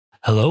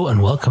Hello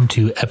and welcome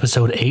to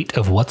episode 8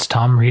 of What's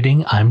Tom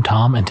Reading? I'm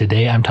Tom, and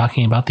today I'm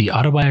talking about the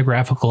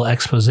autobiographical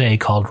expose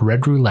called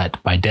Red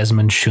Roulette by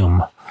Desmond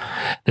Shum.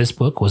 This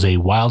book was a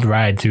wild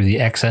ride through the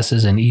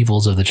excesses and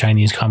evils of the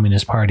Chinese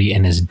Communist Party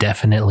and is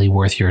definitely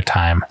worth your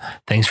time.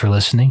 Thanks for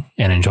listening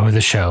and enjoy the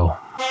show.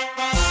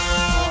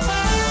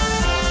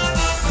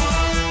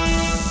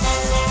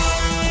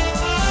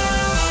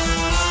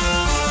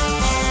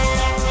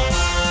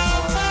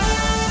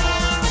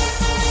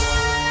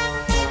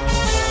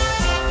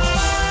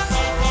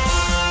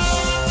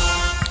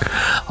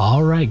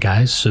 All right,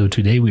 guys. So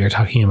today we are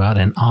talking about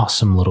an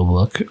awesome little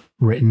book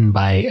written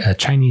by a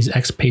Chinese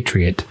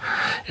expatriate.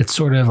 It's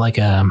sort of like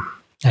a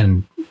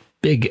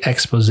big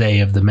expose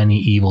of the many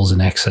evils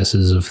and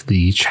excesses of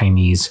the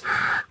Chinese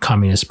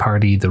Communist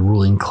Party, the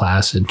ruling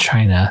class in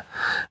China.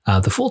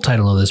 The full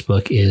title of this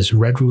book is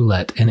Red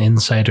Roulette, an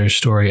insider's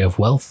story of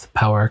wealth,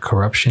 power,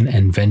 corruption,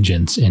 and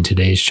vengeance in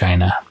today's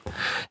China.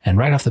 And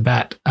right off the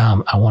bat,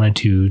 I wanted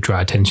to draw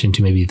attention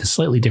to maybe the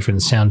slightly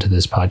different sound to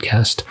this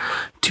podcast.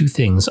 Two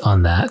things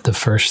on that. The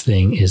first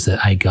thing is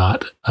that I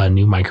got a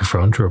new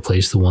microphone to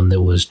replace the one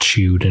that was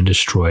chewed and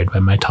destroyed by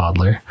my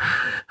toddler.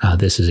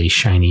 This is a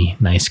shiny,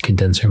 nice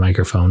condenser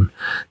microphone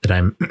that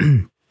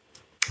I'm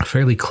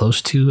fairly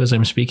close to as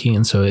I'm speaking,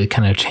 and so it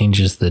kind of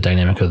changes the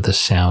dynamic of the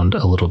sound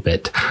a little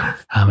bit.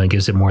 It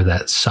gives it more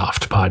that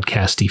soft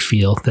podcasty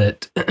feel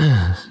that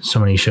so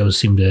many shows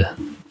seem to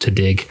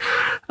dig.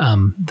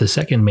 The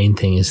second main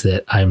thing is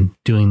that I'm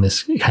doing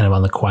this kind of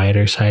on the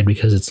quieter side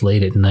because it's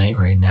late at night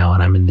right now,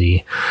 and I'm in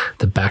the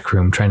back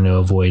room trying to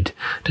avoid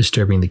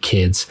disturbing the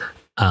kids.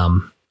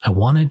 I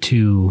wanted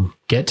to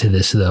get to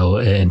this, though,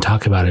 and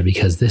talk about it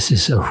because this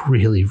is a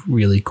really,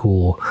 really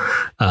cool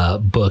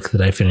book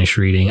that I finished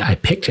reading. I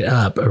picked it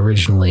up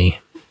originally.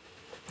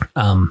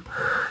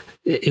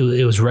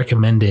 It was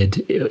recommended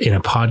in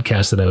a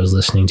podcast that I was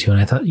listening to,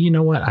 and I thought, you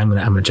know what, I'm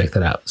gonna check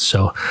that out.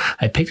 So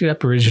I picked it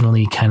up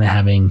originally, kind of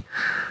having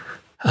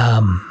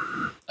a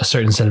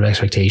certain set of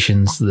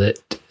expectations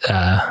that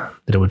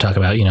it would talk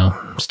about,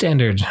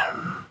 standard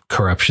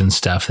corruption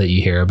stuff that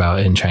you hear about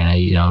in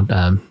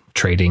China,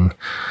 trading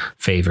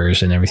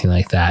favors and everything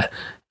like that.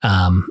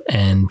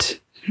 And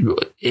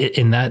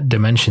in that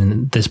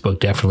dimension, this book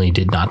definitely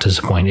did not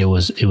disappoint. It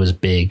was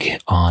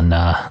big on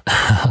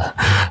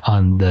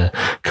on the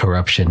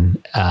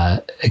corruption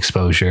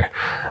exposure.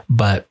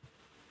 But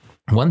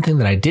one thing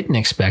that I didn't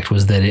expect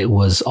was that it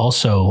was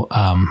also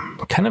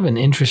kind of an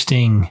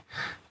interesting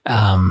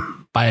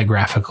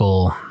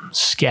biographical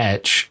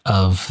sketch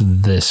of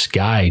this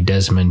guy,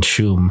 Desmond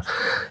Shum,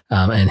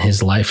 and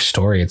his life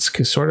story. It's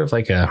sort of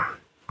like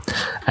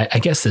I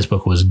guess this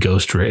book was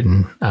ghost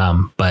written,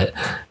 but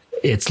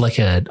it's like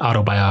an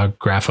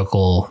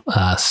autobiographical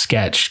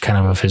sketch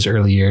kind of his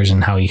early years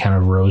and how he kind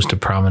of rose to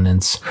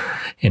prominence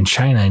in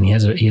China. And he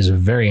has a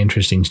very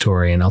interesting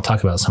story, and I'll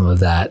talk about some of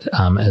that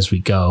as we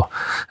go.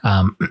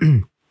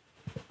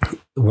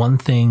 One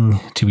thing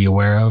to be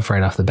aware of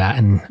right off the bat,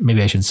 and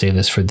maybe I should save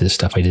this for this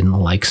stuff I didn't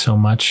like so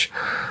much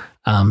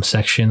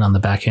section on the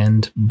back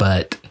end,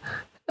 but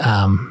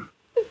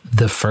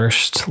the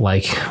first,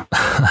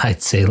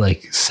 I'd say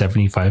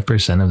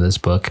 75% of this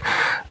book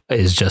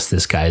is just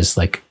this guy's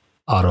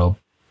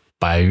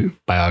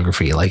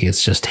autobiography.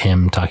 It's just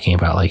him talking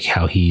about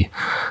how he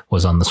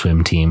was on the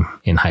swim team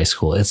in high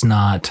school. It's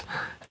not,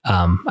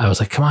 I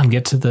was like, come on,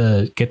 get to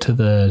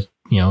the,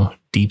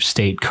 deep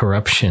state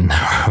corruption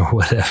or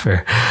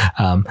whatever.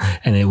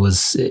 And it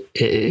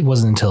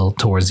wasn't until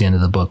towards the end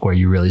of the book where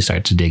you really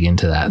start to dig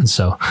into that. And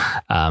so,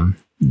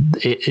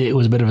 it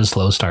was a bit of a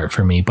slow start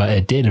for me, but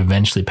it did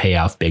eventually pay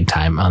off big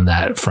time on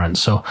that front.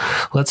 So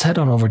let's head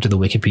on over to the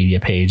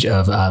Wikipedia page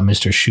of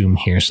Mr. Shum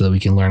here so that we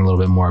can learn a little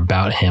bit more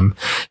about him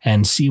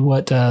and see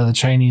what the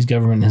Chinese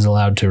government has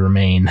allowed to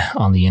remain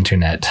on the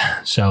internet.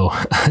 So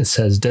it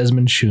says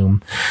Desmond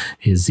Shum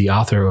is the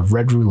author of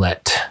Red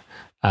Roulette.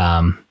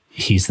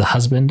 He's the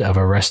husband of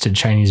arrested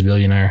Chinese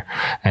billionaire,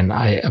 and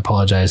I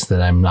apologize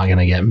that I'm not going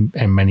to get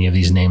many of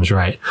these names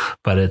right,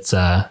 but it's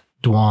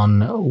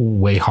Duan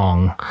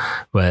Weihong,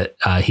 but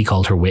he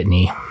called her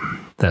Whitney.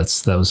 That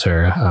was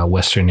her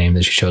Western name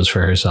that she chose for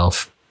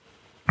herself.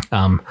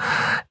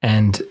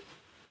 And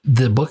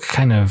the book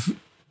kind of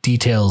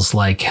details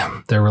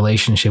their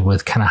relationship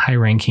with kind of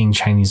high-ranking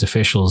Chinese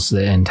officials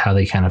and how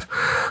they kind of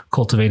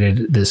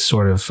cultivated this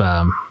sort of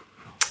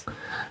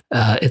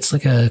it's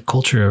like a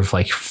culture of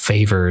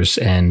favors,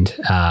 and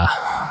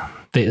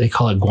they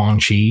call it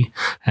guangxi.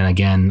 And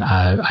again,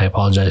 I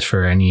apologize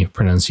for any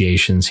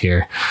pronunciations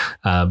here,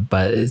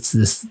 but it's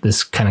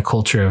this kind of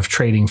culture of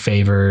trading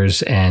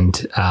favors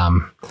and how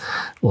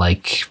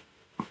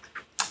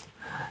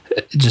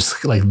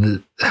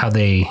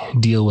they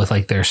deal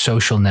with their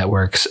social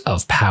networks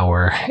of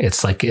power.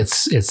 It's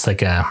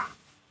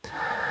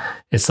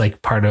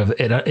part of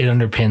it. It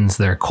underpins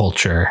their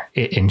culture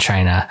in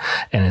China,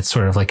 and it's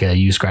sort of like a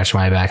you scratch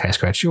my back, I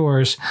scratch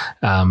yours,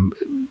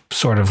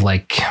 sort of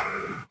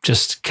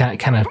just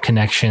kind of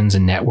connections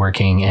and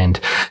networking and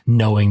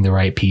knowing the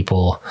right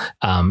people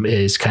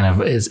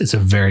it's a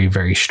very,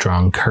 very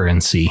strong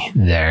currency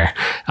there,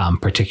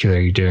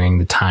 particularly during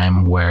the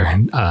time where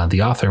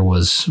the author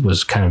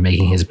was kind of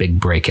making his big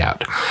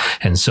breakout.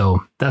 And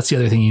so that's the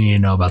other thing you need to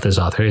know about this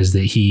author, is that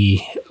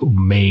he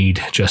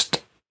made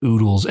just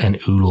oodles and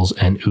oodles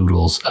and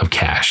oodles of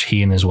cash.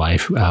 He and his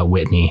wife,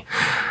 Whitney,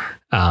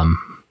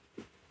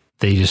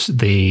 they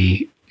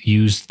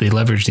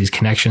leveraged these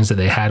connections that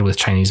they had with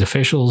Chinese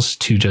officials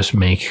to just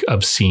make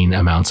obscene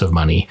amounts of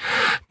money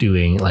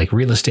doing like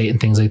real estate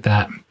and things like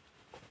that.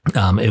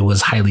 It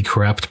was highly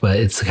corrupt, but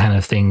it's the kind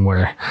of thing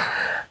where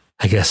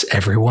I guess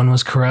everyone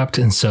was corrupt.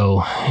 And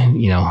so,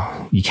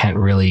 you can't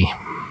really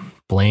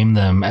blame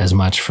them as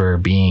much for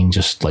being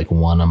just like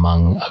one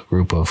among a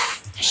group of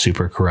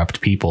super corrupt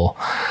people.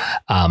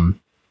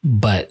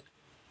 But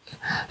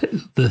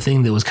the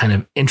thing that was kind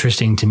of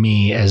interesting to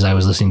me as I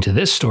was listening to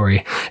this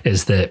story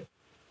is that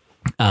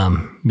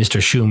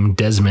Mr. Shum,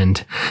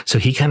 Desmond, so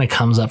he kind of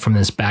comes up from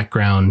this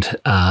background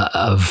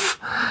of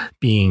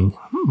being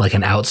like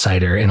an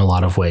outsider in a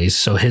lot of ways.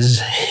 So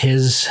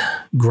his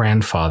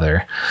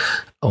grandfather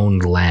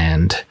owned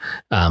land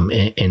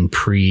in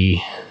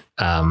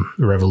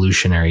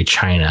revolutionary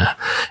China.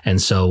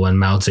 And so when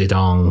Mao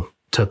Zedong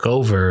took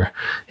over,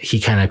 he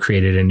kind of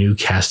created a new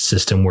caste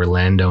system where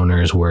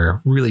landowners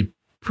were really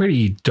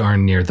pretty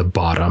darn near the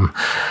bottom.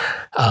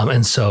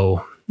 And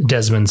so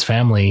Desmond's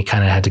family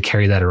kind of had to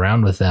carry that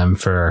around with them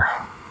for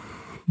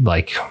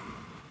like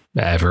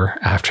ever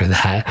after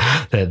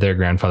that their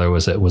grandfather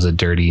was a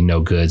dirty,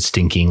 no good,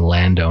 stinking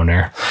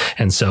landowner.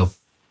 And so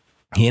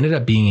he ended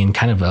up being in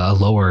kind of a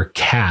lower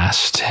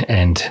caste,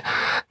 and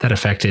that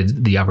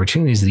affected the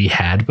opportunities that he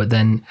had. But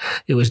then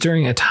it was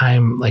during a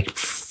time like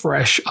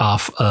fresh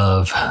off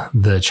of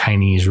the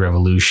Chinese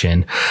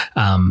Revolution,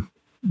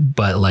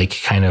 but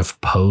like kind of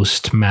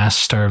post mass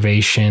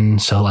starvation.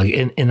 So like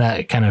in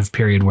that kind of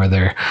period where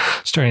they're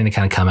starting to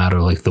kind of come out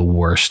of like the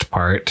worst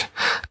part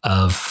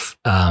of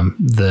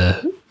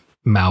the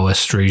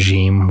Maoist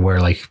regime, where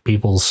like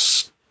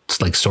people's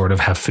like sort of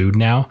have food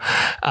now,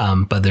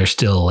 but they're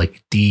still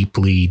like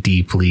deeply,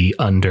 deeply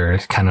under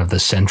kind of the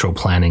central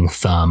planning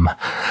thumb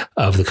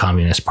of the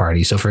Communist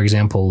Party. So for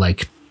example,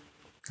 like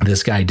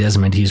this guy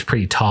Desmond, he's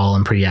pretty tall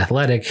and pretty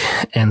athletic,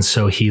 and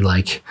so he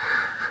like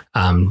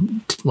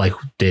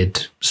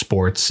did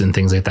sports and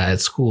things like that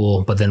at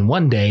school. But then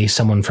one day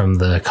someone from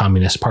the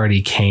Communist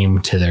Party came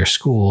to their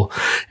school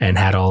and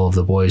had all of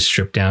the boys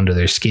stripped down to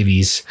their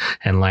skivvies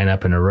and line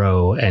up in a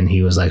row. And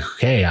he was like,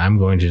 okay, I'm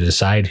going to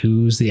decide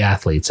who's the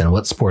athletes and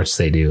what sports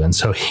they do. And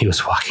so he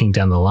was walking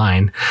down the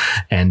line,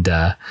 and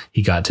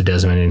he got to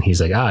Desmond, and he's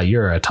like,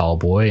 you're a tall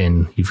boy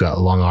and you've got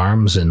long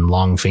arms and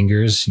long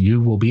fingers. You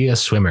will be a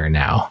swimmer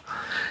now.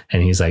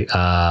 And he's like,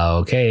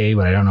 okay,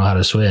 but I don't know how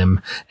to swim.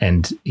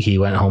 And he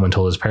went home and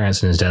told his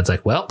parents, and his dad's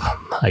like, well,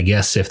 I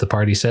guess if the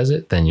party says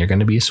it, then you're going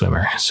to be a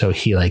swimmer. So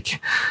he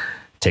like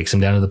takes him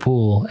down to the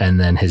pool, and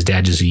then his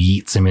dad just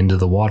yeets him into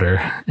the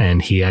water,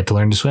 and he had to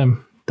learn to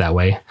swim that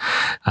way.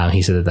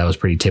 He said that was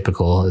pretty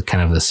typical,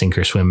 kind of the sink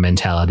or swim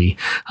mentality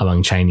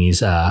among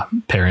Chinese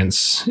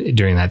parents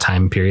during that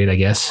time period, I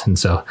guess. And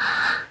so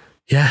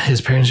yeah,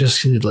 his parents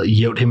just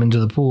yoked him into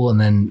the pool. And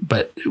then,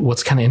 but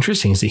what's kind of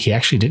interesting is that he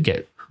actually did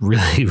get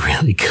really,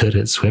 really good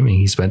at swimming.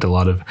 He spent a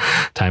lot of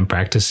time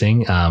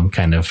practicing,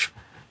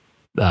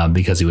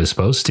 because he was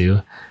supposed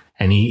to,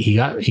 and he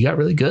got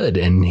really good.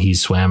 And he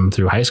swam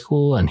through high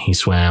school, and he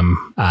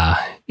swam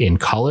in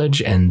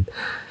college, and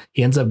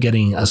he ends up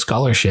getting a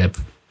scholarship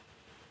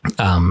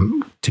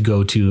to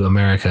go to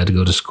America to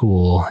go to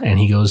school. And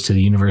he goes to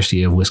the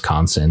University of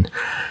Wisconsin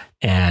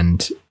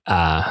and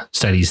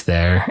studies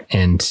there.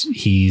 And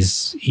he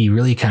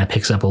really kind of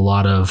picks up a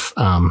lot of,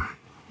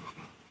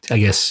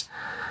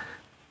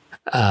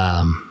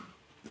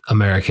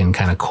 American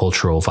kind of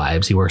cultural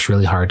vibes. He works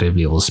really hard to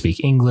be able to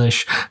speak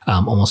English,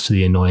 almost to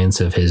the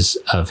annoyance of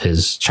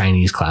his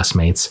Chinese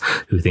classmates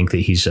who think that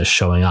he's just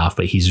showing off,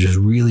 but he's just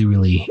really,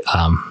 really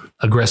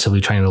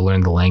aggressively trying to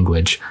learn the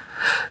language.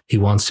 He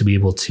wants to be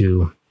able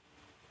to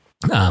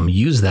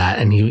use that,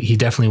 and he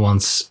definitely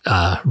wants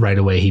right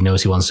away. He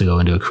knows he wants to go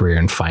into a career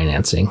in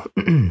financing.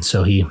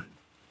 So he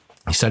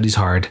studies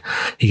hard.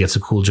 He gets a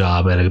cool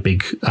job at a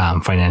big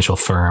financial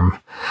firm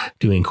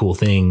doing cool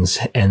things.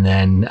 And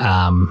then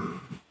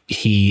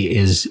he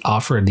is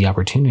offered the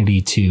opportunity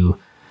to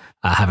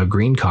have a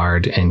green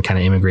card and kind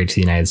of immigrate to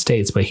the United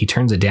States, but he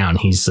turns it down.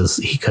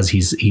 Because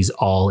he's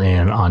all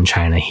in on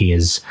China. He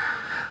is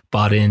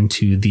bought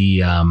into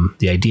the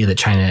idea that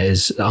China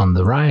is on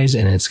the rise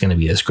and it's going to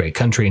be this great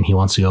country, and he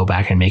wants to go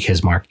back and make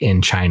his mark in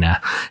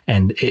China.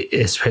 And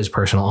his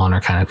personal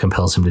honor kind of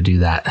compels him to do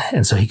that.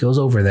 And so he goes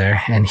over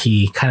there, and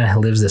he kind of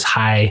lives this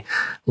high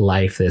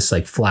life, this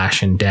like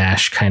flash and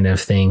dash kind of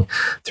thing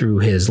through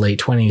his late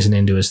 20s and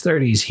into his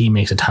 30s. He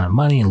makes a ton of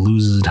money and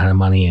loses a ton of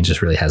money, and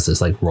just really has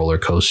this like roller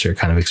coaster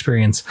kind of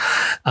experience.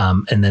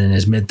 And then in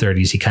his mid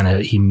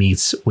 30s, he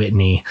meets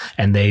Whitney,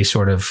 and they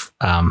sort of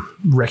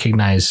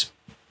recognize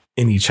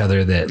in each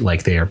other that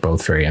like they are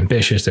both very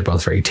ambitious, they're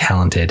both very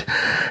talented,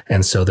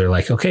 and so they're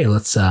like, okay,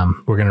 let's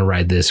we're gonna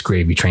ride this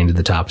gravy train to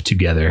the top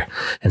together.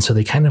 And so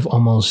they kind of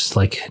almost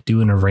like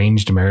do an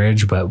arranged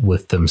marriage, but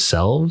with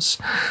themselves,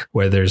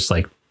 where there's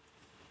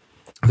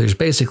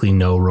basically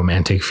no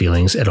romantic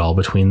feelings at all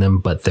between them,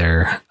 but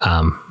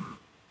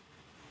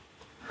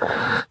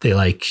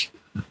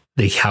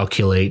they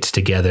calculate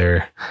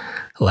together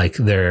like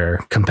their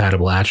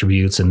compatible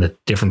attributes and the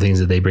different things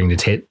that they bring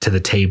to the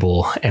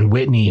table. And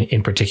Whitney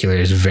in particular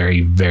is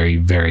very, very,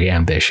 very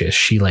ambitious.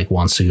 She like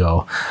wants to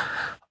go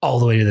all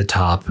the way to the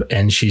top,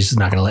 and she's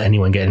not going to let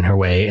anyone get in her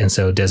way. And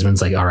so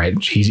Desmond's like, all right,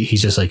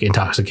 he's just like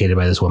intoxicated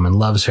by this woman,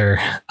 loves her.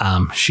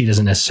 She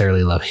doesn't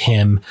necessarily love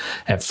him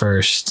at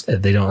first.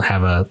 They don't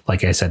have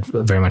like I said,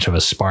 very much of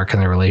a spark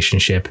in their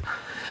relationship.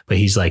 But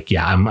he's like,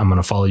 yeah, I'm going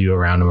to follow you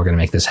around and we're going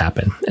to make this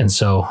happen. And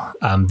so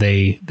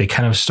they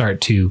kind of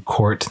start to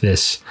court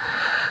this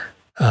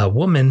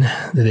woman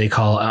that they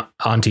call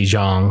Auntie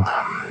Zhang.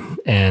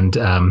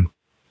 And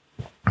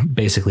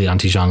basically,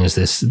 Auntie Zhang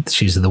is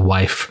she's the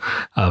wife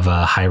of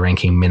a high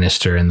ranking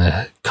minister in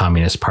the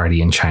Communist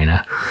Party in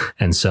China.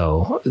 And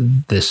so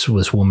this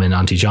woman,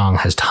 Auntie Zhang,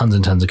 has tons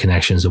and tons of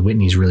connections. And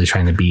Whitney's really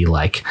trying to be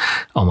like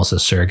almost a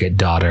surrogate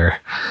daughter.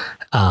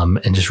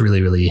 And just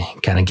really, really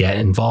kind of get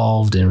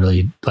involved and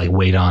really like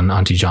wait on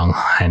Auntie Zhang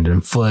hand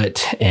and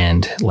foot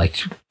and like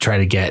try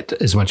to get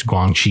as much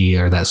guangxi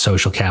or that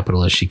social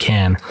capital as she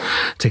can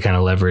to kind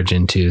of leverage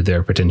into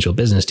their potential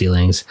business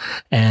dealings.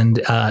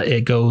 And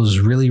it goes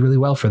really, really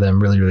well for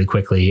them really, really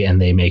quickly.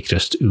 And they make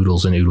just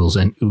oodles and oodles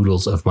and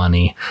oodles of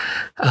money.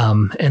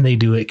 And they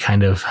do it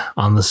kind of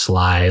on the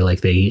sly. Like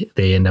they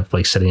end up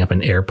like setting up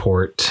an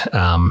airport,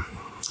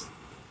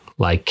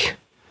 like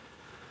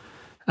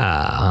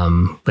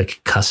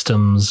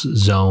customs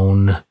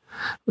zone,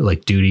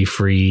 like duty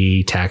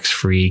free, tax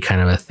free kind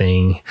of a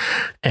thing.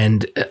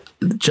 And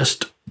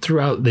just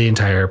throughout the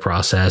entire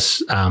process,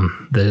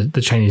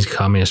 the Chinese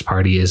Communist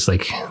Party is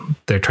like,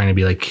 they're trying to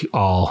be like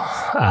all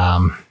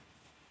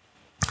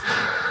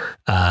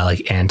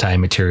like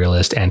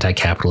anti-materialist,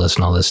 anti-capitalist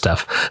and all this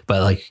stuff.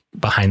 But like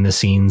behind the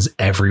scenes,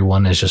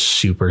 everyone is just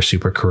super,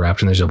 super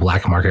corrupt. And there's a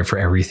black market for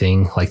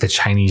everything. Like the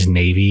Chinese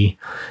Navy,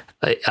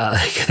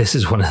 this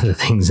is one of the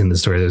things in the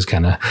story that was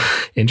kind of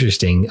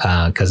interesting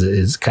because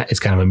it's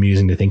kind of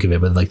amusing to think of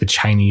it. But like the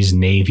Chinese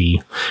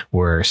Navy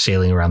were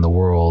sailing around the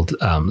world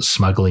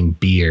smuggling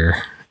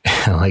beer.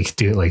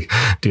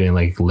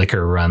 doing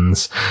liquor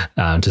runs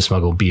to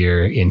smuggle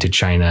beer into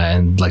China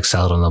and like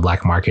sell it on the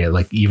black market.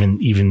 Like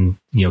even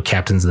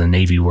captains of the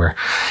Navy were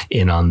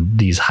in on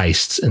these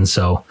heists. And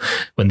so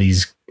when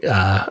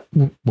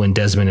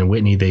Desmond and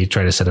Whitney, they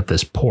try to set up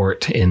this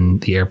port in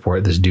the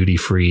airport, this duty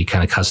free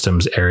kind of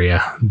customs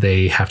area,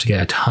 they have to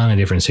get a ton of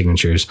different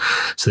signatures.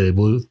 So they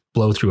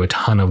blow through a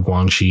ton of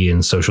guangxi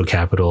and social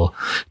capital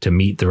to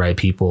meet the right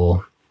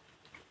people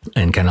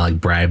and kind of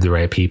like bribe the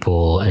right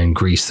people and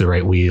grease the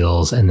right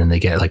wheels. And then they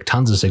get like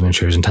tons of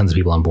signatures and tons of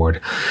people on board.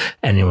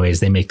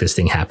 Anyways, they make this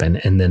thing happen.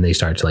 And then they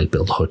start to like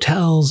build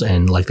hotels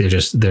and like they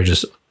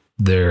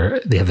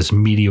have this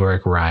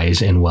meteoric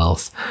rise in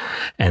wealth.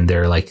 And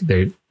they're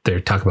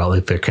talking about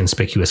like their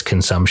conspicuous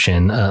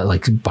consumption,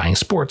 like buying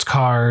sports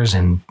cars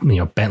and,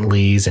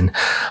 Bentleys. And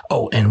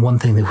one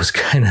thing that was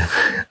kind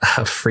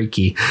of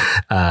freaky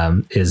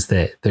is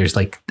that there's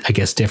like, I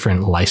guess,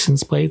 different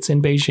license plates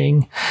in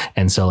Beijing.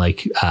 And so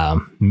like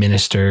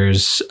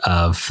ministers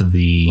of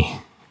the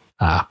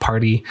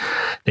party,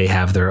 they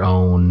have their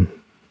own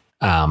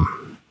type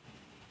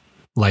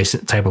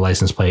of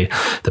license plate.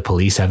 The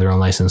police have their own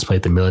license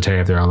plate. The military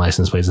have their own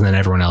license plates. And then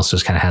everyone else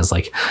just kind of has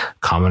like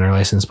commoner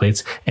license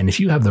plates. And if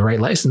you have the right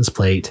license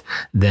plate,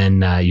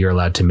 then you're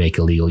allowed to make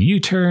illegal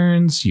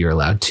U-turns. You're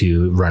allowed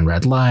to run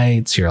red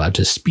lights. You're allowed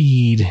to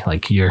speed.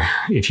 Like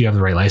if you have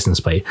the right license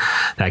plate,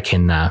 that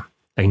can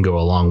go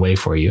a long way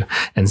for you.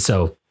 And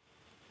so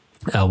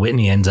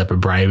Whitney ends up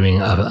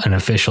bribing an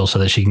official so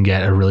that she can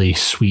get a really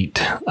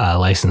sweet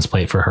license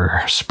plate for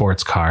her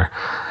sports car,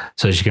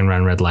 so she can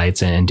run red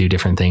lights and do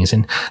different things.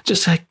 And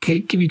just like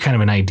give you kind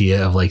of an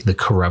idea of like the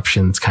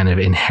corruption that's kind of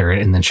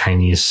inherent in the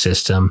Chinese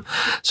system.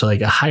 So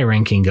like a high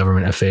ranking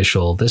government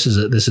official, this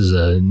is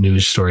a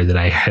news story that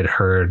I had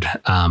heard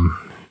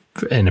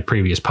in a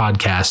previous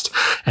podcast,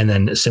 and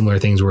then similar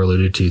things were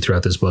alluded to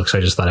throughout this book. So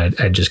I just thought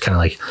I'd just kind of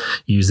like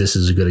use this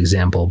as a good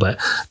example. But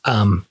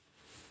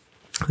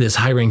this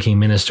high-ranking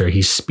minister,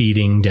 he's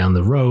speeding down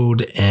the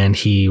road and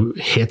he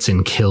hits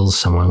and kills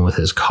someone with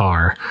his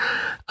car.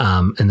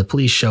 And the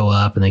police show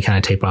up and they kind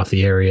of tape off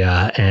the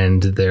area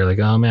and they're like,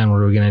 oh man, what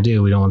are we going to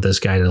do? We don't want this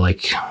guy to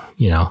like,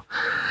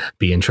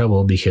 be in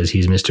trouble because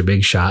he's Mr.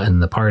 Big Shot in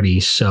the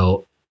party.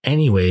 So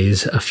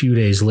anyways, a few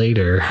days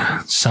later,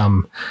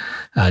 some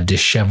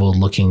disheveled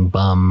looking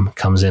bum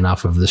comes in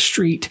off of the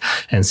street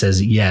and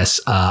says, yes,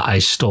 I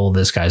stole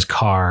this guy's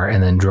car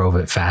and then drove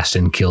it fast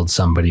and killed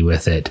somebody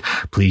with it.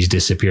 Please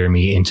disappear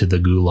me into the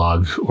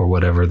gulag or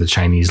whatever the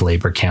Chinese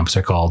labor camps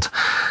are called.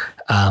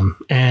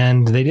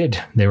 And they did.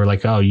 They were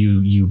like, oh,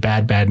 you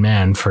bad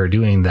man for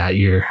doing that.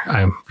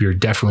 You're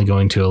definitely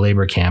going to a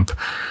labor camp.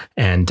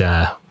 And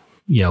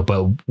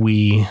but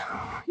we,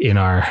 in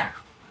our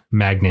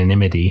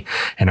magnanimity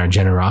and our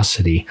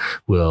generosity,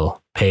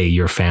 will pay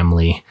your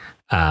family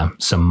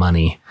some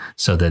money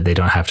so that they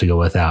don't have to go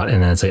without.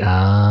 And then it's like,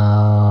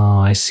 oh,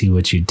 I see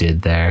what you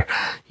did there.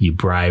 You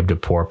bribed a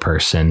poor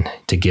person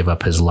to give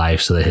up his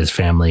life so that his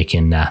family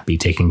can be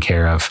taken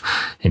care of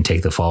and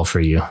take the fall for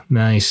you.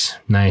 Nice,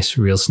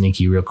 real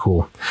sneaky, real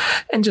cool.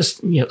 And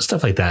just,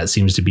 stuff like that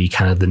seems to be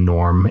kind of the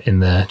norm in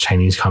the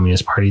Chinese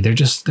Communist Party. They're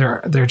just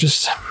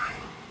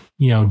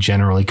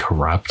generally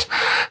corrupt.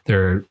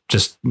 They're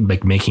just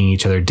like making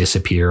each other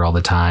disappear all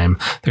the time.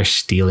 They're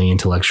stealing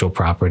intellectual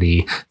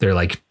property. They're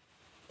like,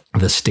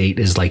 the state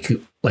is like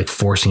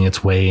forcing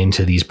its way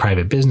into these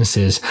private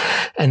businesses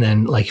and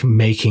then like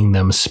making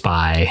them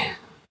spy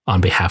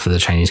on behalf of the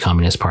Chinese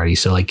Communist Party.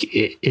 So like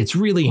it's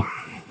really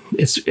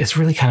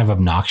kind of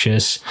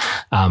obnoxious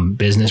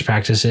business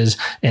practices.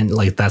 And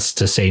like, that's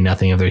to say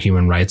nothing of their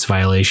human rights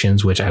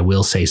violations, which I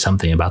will say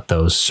something about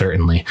those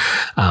certainly.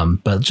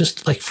 But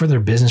just like for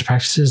their business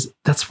practices,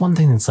 that's one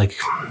thing that's like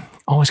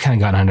always kind of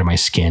gotten under my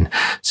skin.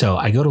 So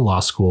I go to law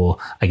school,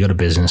 I go to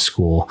business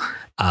school,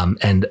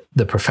 and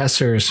the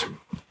professors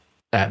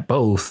at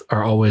both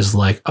are always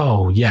like,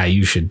 oh yeah,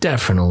 you should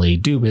definitely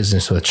do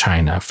business with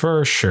China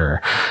for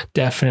sure.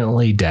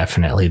 Definitely.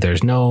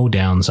 There's no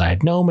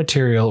downside, no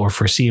material or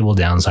foreseeable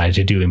downside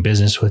to doing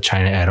business with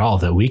China at all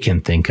that we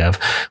can think of.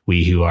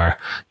 We who are,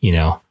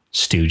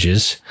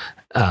 stooges.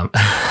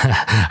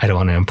 I don't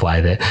want to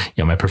imply that,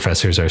 my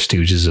professors are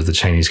stooges of the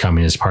Chinese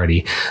Communist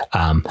Party,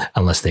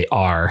 unless they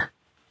are,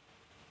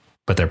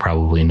 but they're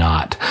probably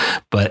not.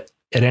 But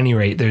at any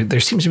rate, there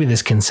seems to be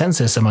this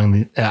consensus among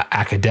the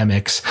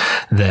academics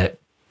that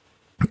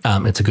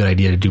it's a good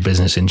idea to do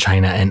business in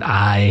China. And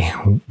I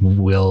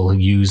will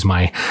use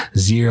my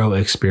zero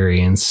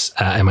experience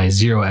and my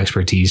zero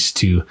expertise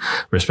to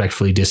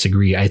respectfully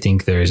disagree. I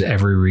think there's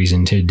every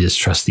reason to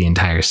distrust the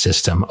entire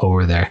system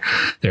over there.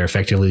 They're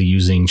effectively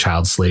using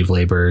child slave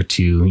labor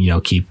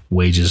to, keep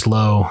wages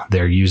low.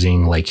 They're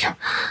using like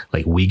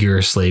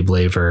Uyghur slave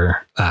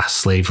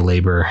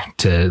labor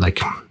to like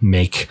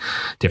make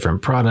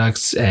different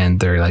products. And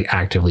they're like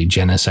actively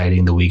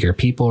genociding the Uyghur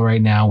people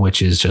right now,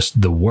 which is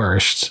just the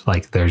worst.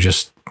 Like, they're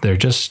just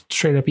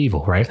straight up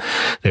evil, right?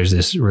 There's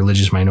this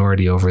religious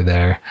minority over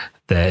there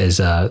that is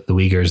the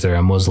Uyghurs. They're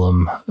a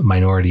Muslim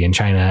minority in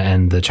China,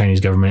 and the Chinese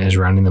government is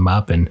rounding them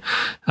up and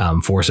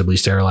forcibly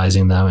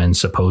sterilizing them and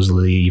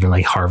supposedly even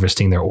like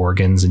harvesting their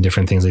organs and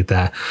different things like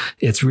that.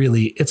 It's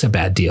a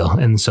bad deal.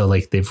 And so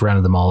like they've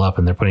rounded them all up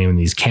and they're putting them in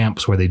these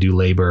camps where they do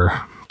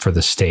labor for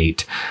the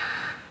state.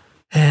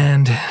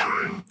 And,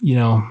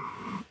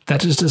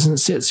 that just doesn't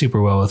sit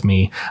super well with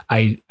me.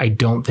 I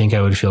don't think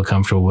I would feel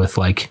comfortable with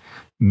like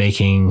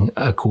making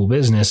a cool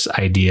business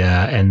idea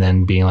and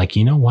then being like,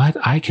 you know what,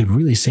 I could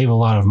really save a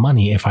lot of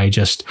money if I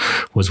just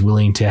was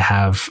willing to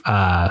have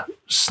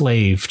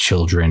slave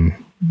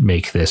children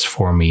make this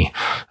for me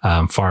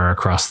far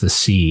across the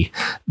sea.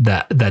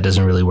 That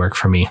doesn't really work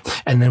for me.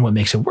 And then what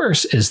makes it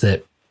worse is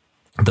that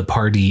the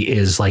party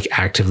is like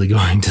actively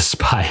going to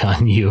spy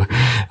on you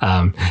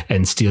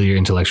and steal your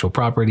intellectual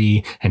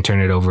property and turn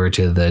it over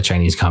to the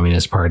Chinese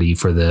Communist Party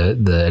for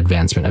the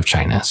advancement of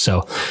China.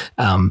 So,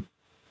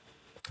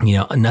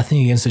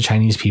 nothing against the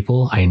Chinese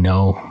people. I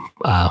know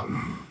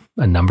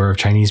a number of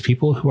Chinese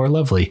people who are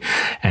lovely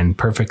and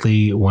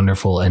perfectly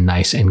wonderful and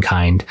nice and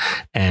kind.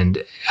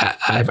 And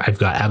I've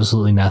got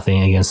absolutely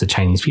nothing against the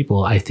Chinese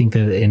people. I think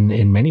that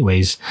in many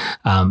ways,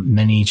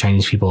 many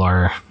Chinese people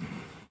are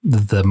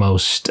the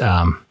most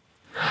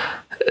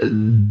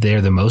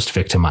they're the most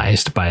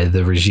victimized by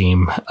the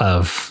regime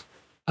of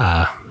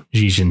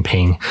Xi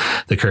Jinping,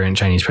 the current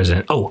Chinese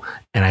president. Oh,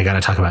 and I got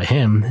to talk about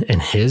him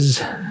and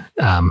his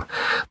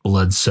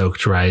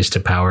blood-soaked rise to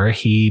power.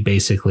 He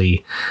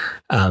basically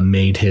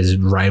made his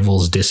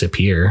rivals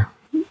disappear,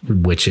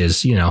 which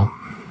is,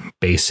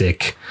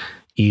 basic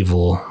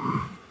evil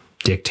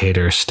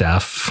dictator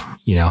stuff.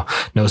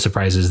 No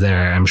surprises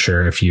there, I'm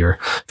sure, if you're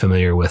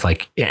familiar with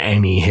like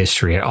any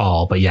history at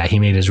all. But yeah, he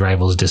made his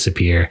rivals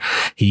disappear.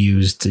 He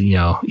used,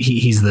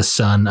 he's the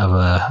son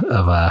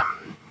of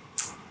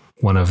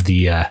one of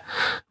the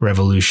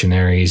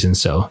revolutionaries, and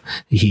so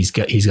he's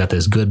got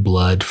this good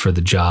blood for the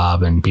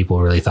job, and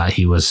people really thought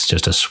he was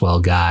just a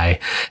swell guy.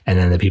 And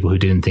then the people who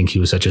didn't think he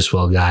was such a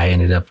swell guy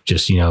ended up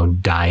just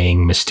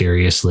dying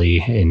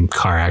mysteriously in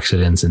car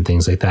accidents and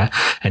things like that.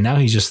 And now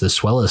he's just the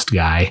swellest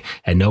guy,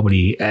 and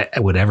nobody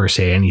would ever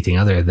say anything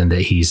other than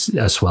that he's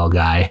a swell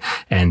guy,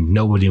 and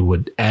nobody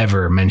would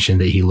ever mention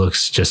that he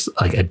looks just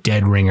like a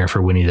dead ringer for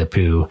Winnie the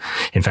Pooh.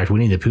 In fact,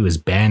 Winnie the Pooh is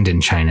banned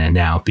in China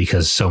now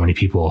because so many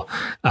people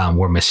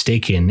were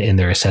mistaken in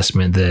their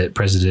assessment that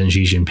President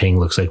Xi Jinping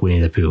looks like Winnie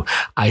the Pooh.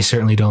 I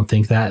certainly don't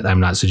think that. I'm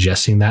not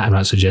suggesting that. I'm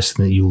not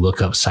suggesting that you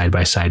look up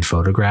side-by-side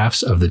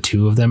photographs of the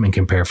two of them and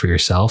compare for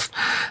yourself,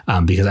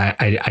 because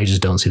I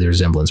just don't see the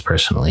resemblance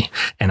personally.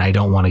 And I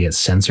don't want to get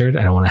censored.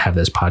 I don't want to have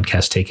this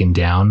podcast taken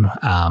down.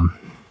 I'm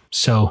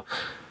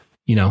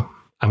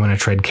going to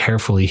tread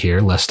carefully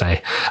here lest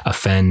I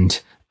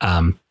offend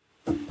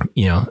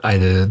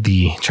either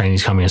the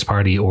Chinese Communist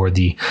Party or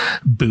the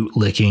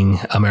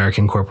bootlicking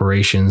American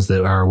corporations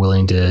that are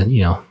willing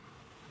to,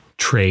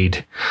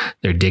 trade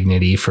their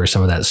dignity for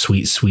some of that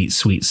sweet, sweet,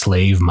 sweet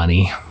slave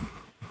money.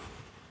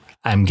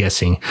 I'm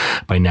guessing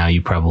by now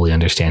you probably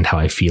understand how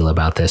I feel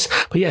about this.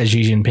 But yeah,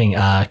 Xi Jinping,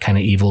 kind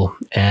of evil.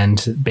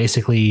 And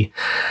basically,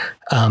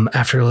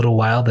 after a little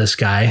while, this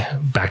guy,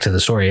 back to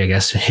the story, I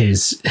guess,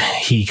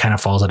 he kind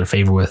of falls out of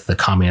favor with the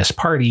Communist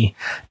Party,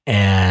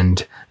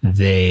 and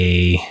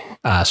they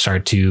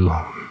start to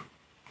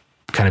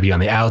kind of be on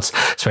the outs,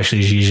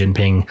 especially Xi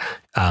Jinping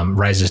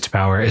rises to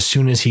power. As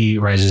soon as he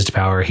rises to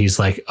power, he's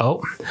like,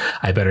 oh,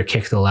 I better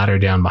kick the ladder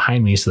down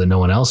behind me so that no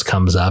one else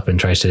comes up and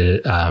tries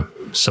to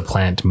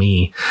supplant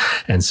me.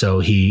 And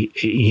so he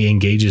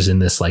engages in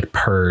this like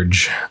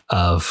purge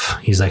of,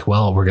 he's like,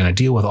 well, we're going to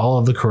deal with all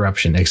of the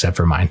corruption except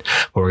for mine,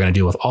 but we're going to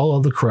deal with all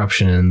of the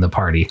corruption in the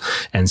party.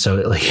 And so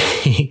like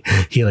he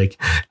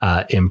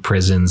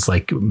imprisons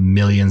like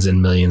millions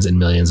and millions and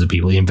millions of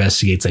people. He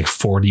investigates like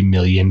 40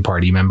 million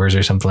party members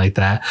or something like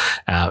that.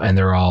 And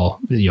they're all,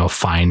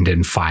 fined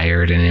and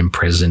fired and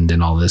imprisoned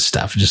and all this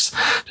stuff. Just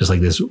like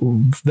this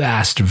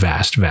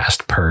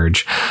vast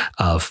purge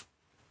of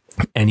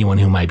anyone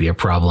who might be a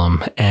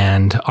problem.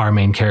 And our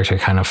main character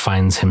kind of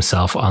finds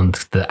himself on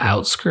the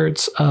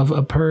outskirts of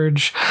a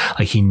purge.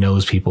 Like he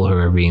knows people who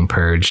are being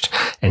purged,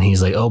 and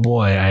he's like, oh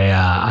boy,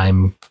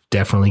 I'm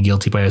definitely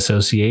guilty by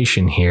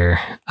association here.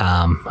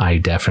 I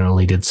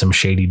definitely did some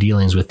shady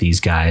dealings with these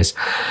guys.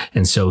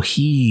 And so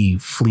he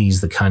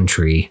flees the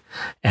country.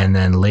 And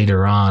then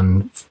later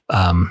on,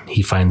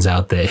 he finds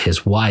out that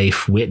his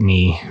wife,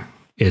 Whitney,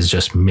 is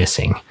just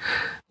missing.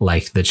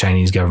 Like the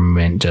Chinese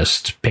government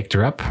just picked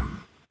her up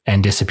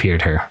and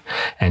disappeared her,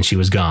 and she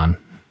was gone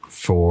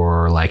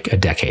for like a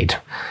decade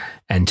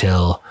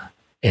until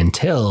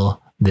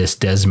this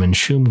Desmond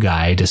Shum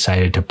guy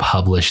decided to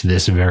publish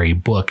this very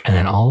book. And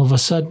then all of a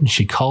sudden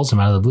she calls him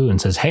out of the blue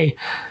and says, hey,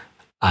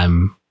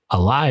 I'm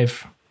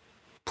alive.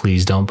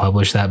 Please don't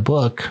publish that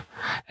book.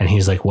 And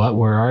he's like, what?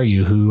 Where are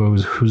you?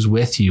 Who's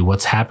with you?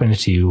 What's happened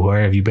to you?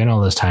 Where have you been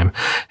all this time?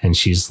 And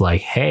she's like,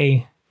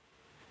 hey,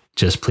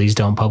 just please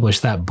don't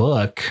publish that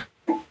book,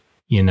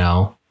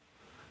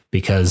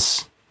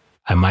 because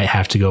I might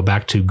have to go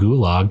back to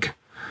Gulag.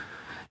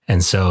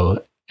 And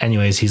so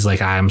anyways, he's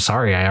like, I'm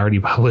sorry, I already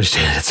published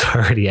it. It's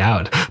already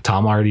out.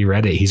 Tom already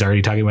read it. He's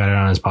already talking about it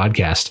on his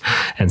podcast.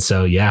 And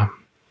so, yeah,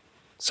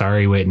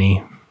 sorry,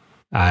 Whitney.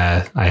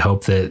 I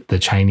hope that the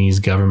Chinese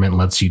government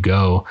lets you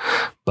go.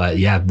 But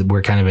yeah,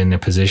 we're kind of in a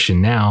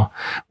position now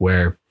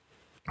where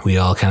we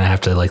all kind of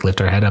have to like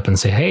lift our head up and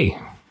say, hey,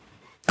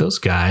 those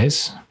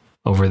guys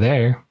over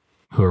there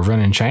who are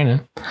running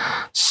China,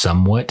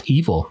 somewhat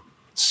evil,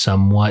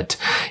 somewhat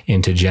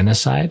into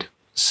genocide,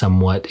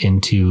 somewhat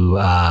into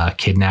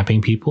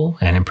kidnapping people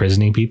and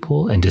imprisoning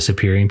people and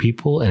disappearing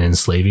people and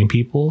enslaving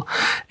people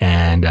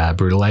and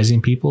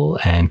brutalizing people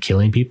and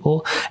killing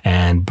people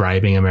and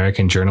bribing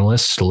American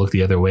journalists to look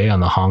the other way on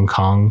the Hong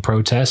Kong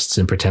protests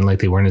and pretend like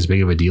they weren't as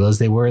big of a deal as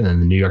they were. And then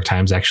the New York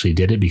Times actually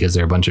did it because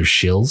they're a bunch of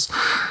shills,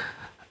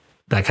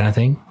 that kind of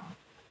thing.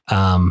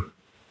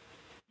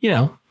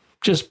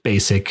 Just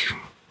basic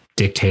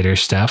dictator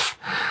stuff.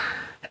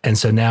 And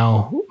so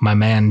now my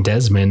man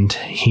Desmond,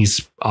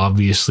 he's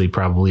obviously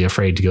probably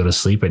afraid to go to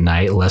sleep at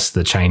night lest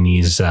the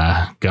Chinese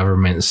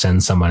government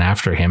send someone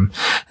after him.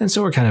 And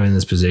so we're kind of in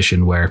this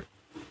position where,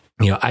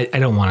 I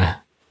don't want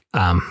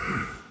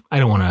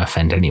to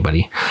offend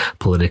anybody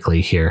politically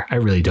here. I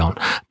really don't.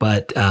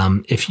 But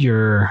if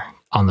you're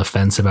on the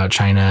fence about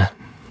China,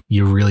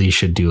 you really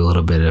should do a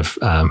little bit of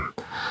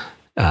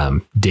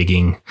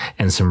digging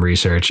and some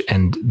research.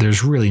 And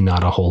there's really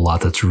not a whole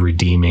lot that's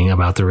redeeming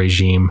about the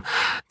regime.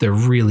 They're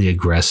really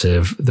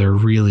aggressive. They're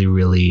really,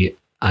 really,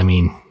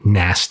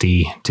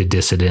 nasty to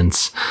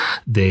dissidents.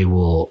 They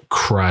will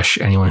crush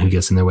anyone who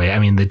gets in their way.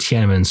 The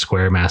Tiananmen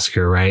Square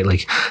massacre, right?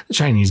 Like the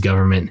Chinese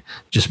government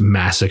just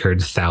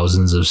massacred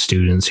thousands of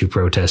students who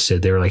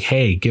protested. They were like,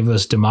 hey, give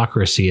us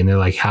democracy. And they're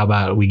like, how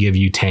about we give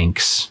you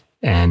tanks?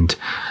 And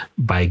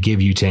by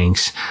give you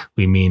tanks,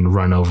 we mean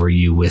run over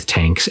you with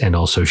tanks and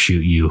also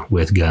shoot you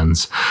with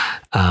guns.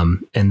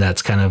 And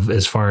that's kind of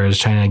as far as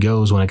China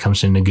goes when it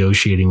comes to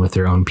negotiating with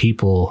their own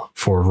people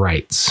for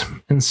rights.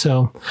 And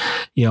so,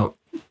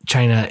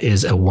 China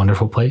is a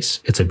wonderful place.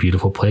 It's a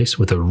beautiful place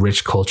with a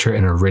rich culture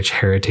and a rich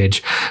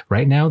heritage.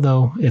 Right now,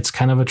 though, it's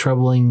kind of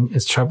troubling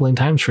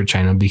times for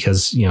China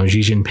because, Xi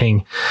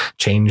Jinping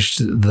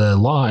changed the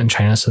law in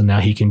China. So now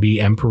he can be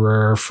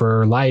emperor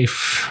for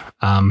life,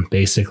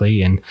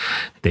 basically, and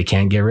they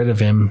can't get rid of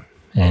him.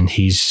 And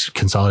he's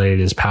consolidated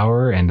his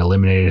power and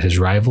eliminated his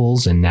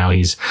rivals. And now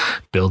he's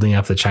building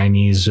up the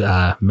Chinese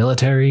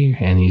military,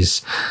 and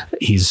he's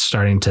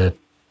starting to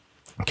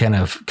kind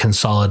of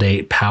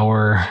consolidate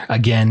power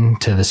again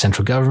to the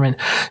central government.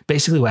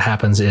 Basically what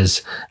happens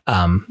is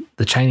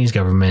the Chinese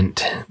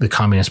government, the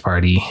Communist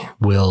Party,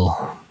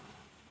 will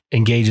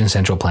engage in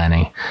central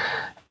planning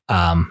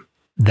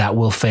that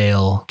will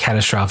fail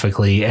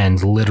catastrophically,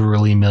 and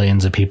literally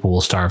millions of people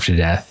will starve to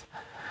death.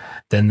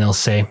 then they'll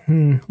say,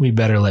 we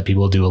better let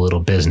people do a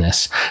little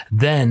business.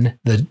 Then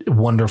the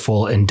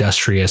wonderful,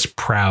 industrious,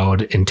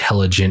 proud,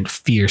 intelligent,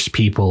 fierce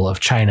people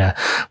of China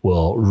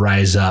will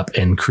rise up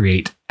and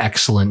create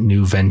excellent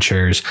new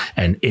ventures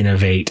and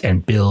innovate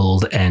and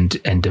build and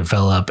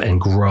develop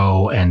and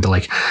grow and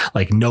like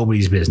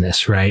nobody's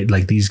business, right?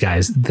 Like these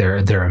guys,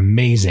 they're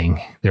amazing.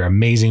 They're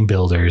amazing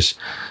builders.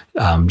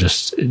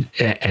 They've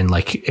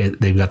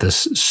got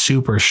this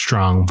super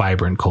strong,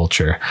 vibrant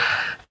culture.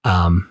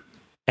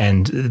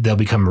 And they'll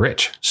become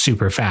rich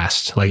super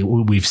fast. Like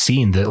we've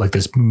seen that, like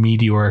this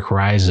meteoric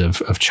rise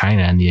of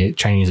China and the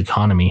Chinese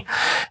economy.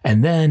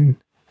 And then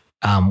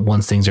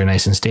once things are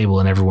nice and stable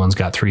and everyone's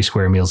got 3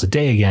 square meals a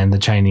day again, the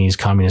Chinese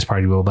Communist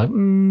Party will be like,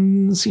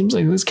 seems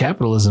like this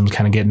capitalism's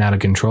kind of getting out of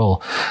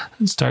control.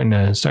 I'm starting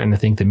to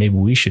think that maybe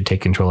we should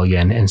take control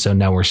again. And so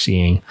now we're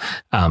seeing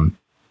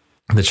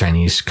the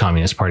Chinese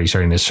Communist Party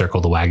starting to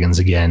circle the wagons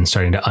again,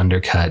 starting to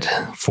undercut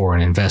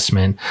foreign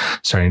investment,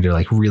 starting to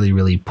like really,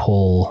 really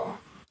pull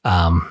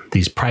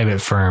these private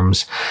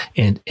firms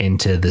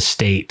into the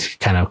state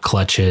kind of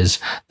clutches.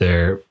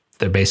 They're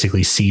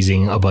basically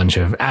seizing a bunch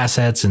of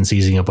assets and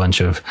seizing a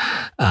bunch of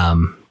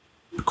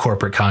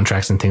corporate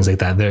contracts and things like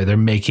that. They're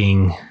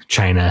making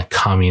China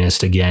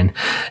communist again.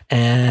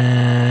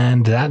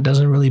 And that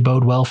doesn't really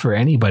bode well for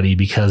anybody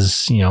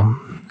because, you know,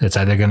 it's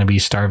either going to be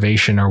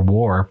starvation or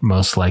war,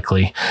 most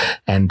likely.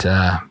 And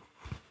I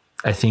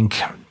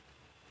think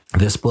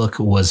this book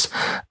was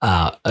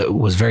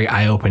very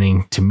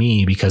eye-opening to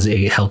me because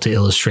it helped to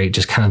illustrate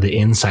just kind of the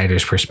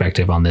insider's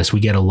perspective on this.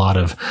 We get a lot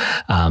of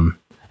kind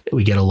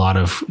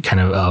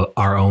of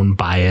our own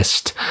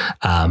biased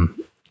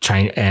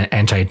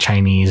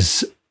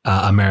anti-Chinese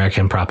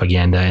American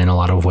propaganda in a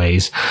lot of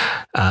ways.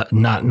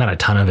 Not a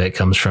ton of it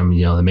comes from,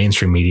 you know, the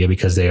mainstream media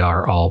because they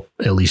are all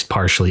at least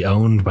partially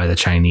owned by the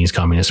Chinese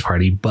Communist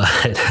Party. But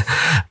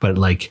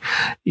like,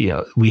 you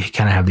know, we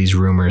kind of have these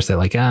rumors that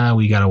like,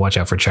 we got to watch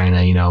out for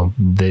China. You know,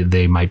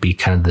 they might be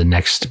kind of the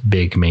next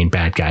big main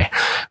bad guy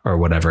or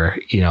whatever.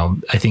 You know,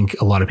 I think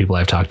a lot of people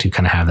I've talked to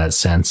kind of have that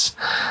sense.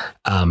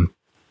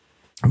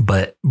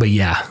 But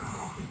yeah,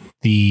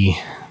 the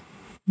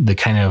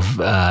kind of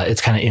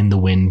it's kind of in the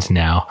wind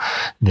now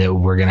that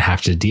we're going to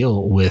have to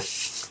deal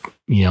with,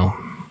 you know,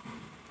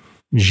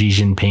 Xi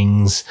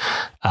Jinping's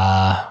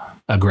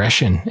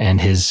aggression and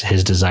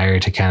his desire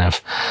to kind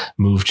of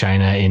move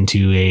China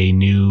into a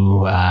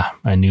new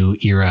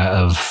era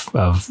of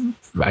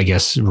I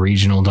guess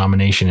regional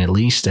domination at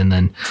least. And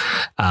then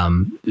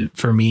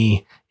for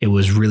me, it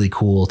was really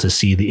cool to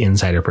see the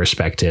insider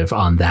perspective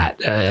on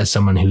that as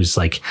someone who's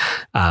like,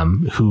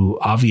 who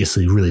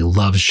obviously really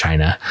loves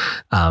China,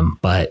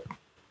 but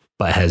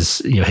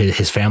has, you know,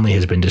 his family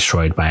has been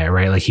destroyed by it,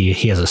 right? Like he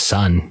has a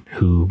son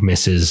who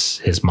misses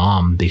his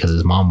mom because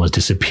his mom was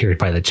disappeared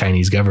by the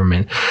Chinese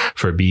government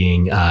for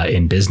being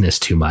in business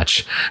too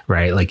much,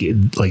 right? Like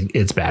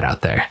it's bad out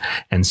there.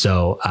 And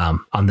so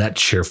on that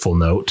cheerful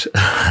note,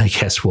 I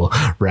guess we'll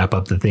wrap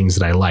up the things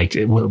that I liked.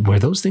 Were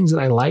those things that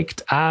I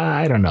liked?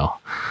 I don't know.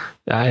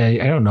 I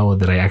don't know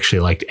that I actually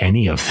liked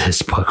any of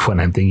this book when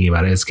I'm thinking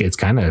about it.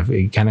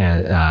 It kind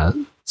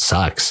of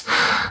sucks.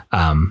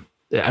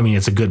 I mean,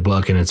 it's a good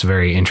book and it's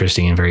very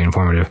interesting and very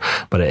informative,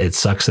 but it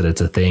sucks that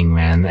it's a thing,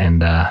 man.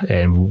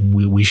 And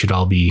we should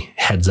all be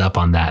heads up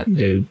on that.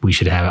 We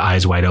should have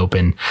eyes wide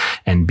open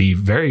and be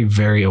very,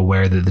 very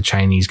aware that the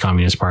Chinese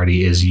Communist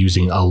Party is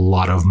using a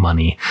lot of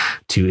money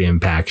to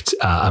impact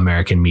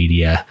American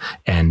media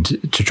and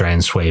to try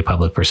and sway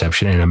public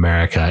perception in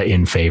America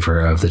in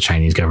favor of the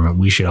Chinese government.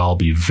 We should all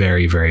be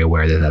very, very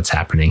aware that that's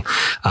happening,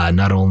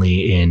 not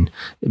only in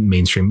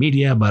mainstream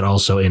media, but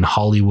also in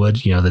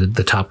Hollywood. You know,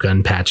 the Top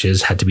Gun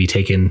patches had to be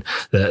taken.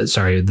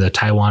 The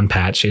Taiwan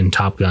patch in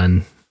Top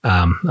Gun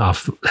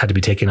had to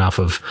be taken off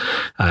of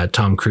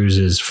Tom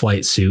Cruise's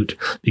flight suit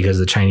because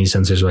the Chinese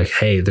censors were like,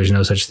 hey, there's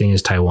no such thing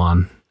as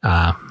Taiwan.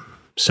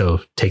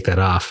 So take that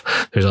off.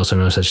 There's also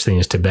no such thing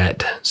as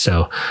Tibet.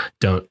 So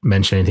don't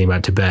mention anything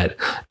about Tibet.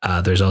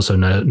 There's also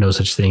no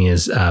such thing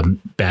as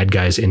bad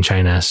guys in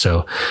China.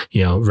 So,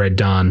 you know, Red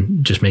Dawn,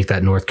 just make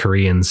that North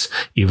Koreans,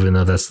 even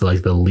though that's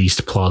like the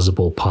least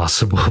plausible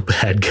possible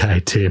bad guy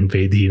to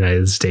invade the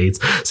United States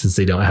since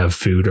they don't have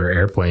food or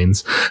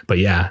airplanes. But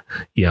yeah,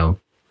 you know,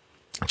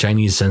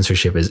 Chinese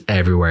censorship is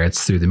everywhere.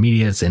 It's through the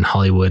media, it's in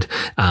Hollywood,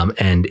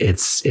 and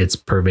it's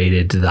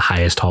pervaded the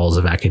highest halls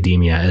of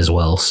academia as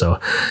well. So,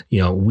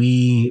 you know,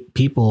 we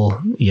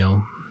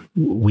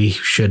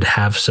should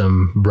have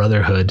some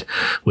brotherhood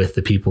with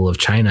the people of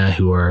China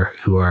who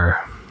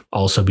are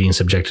also being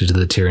subjected to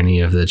the tyranny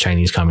of the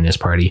Chinese Communist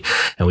Party.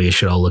 And we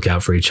should all look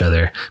out for each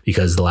other,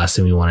 because the last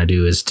thing we want to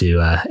do is to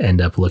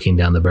end up looking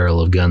down the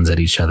barrel of guns at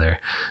each other,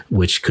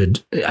 which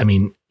could, I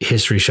mean,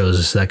 history shows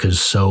us that could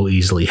so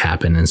easily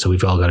happen. And so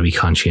we've all got to be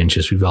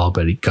conscientious. We've all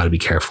got to be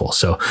careful.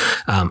 So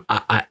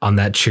on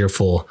that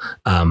cheerful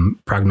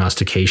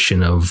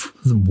prognostication of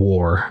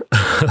war,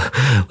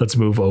 let's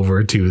move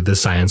over to the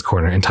science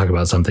corner and talk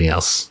about something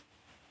else.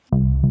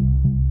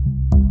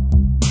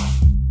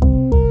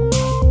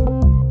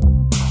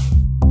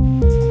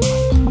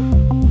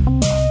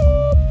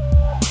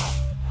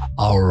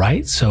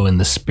 right, so in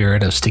the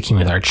spirit of sticking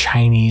with our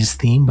Chinese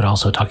theme, but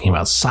also talking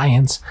about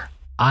science,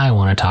 I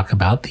want to talk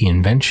about the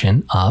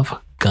invention of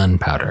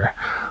gunpowder,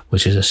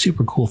 which is a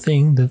super cool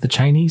thing that the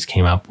Chinese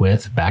came up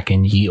with back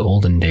in ye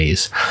olden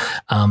days.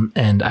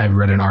 And I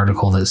read an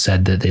article that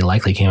said that they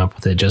likely came up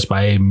with it just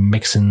by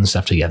mixing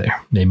stuff together.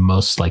 They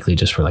most likely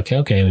just were like,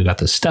 okay, we've got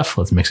this stuff,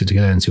 let's mix it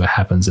together and see what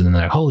happens. And then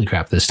they're like, holy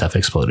crap, this stuff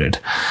exploded.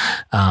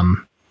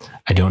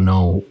 I don't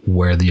know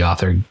where the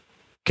author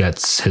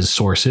gets his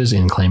sources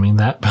in claiming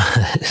that,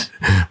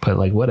 but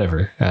like,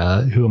 whatever.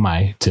 Who am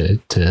I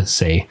to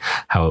say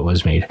how it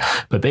was made?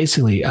 But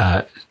basically,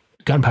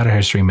 gunpowder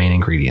has three main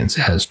ingredients.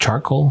 It has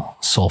charcoal,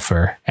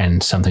 sulfur,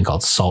 and something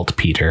called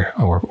saltpeter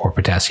or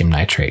potassium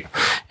nitrate.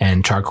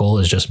 And charcoal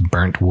is just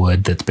burnt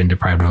wood that's been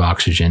deprived of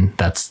oxygen.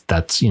 That's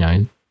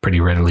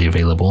pretty readily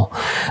available.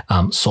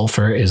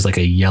 Sulfur is like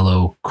a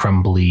yellow,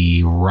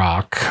 crumbly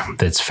rock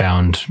that's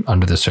found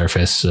under the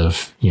surface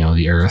of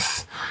the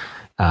earth.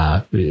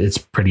 It's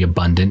pretty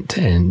abundant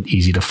and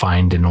easy to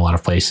find in a lot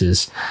of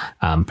places,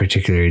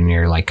 particularly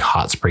near like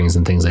hot springs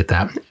and things like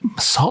that.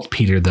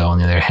 Saltpeter, though, on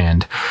the other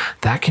hand,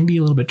 that can be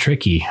a little bit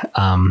tricky.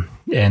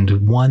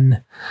 And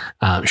one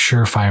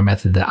surefire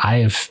method that I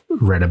have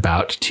read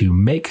about to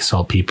make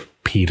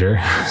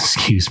saltpeter,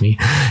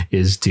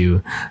 is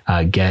to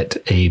get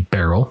a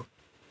barrel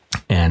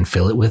and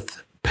fill it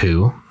with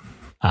poo.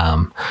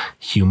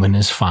 Human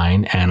is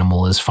fine,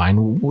 animal is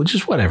fine, which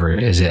is whatever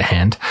is at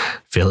hand.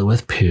 Fill it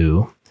with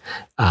poo.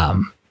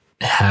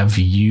 Have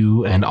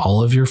you and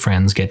all of your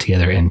friends get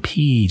together and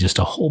pee just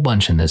a whole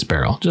bunch in this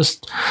barrel.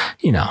 Just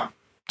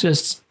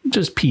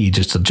pee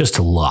just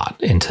a lot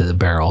into the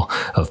barrel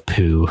of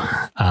poo.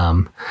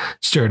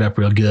 Stir it up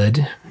real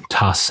good.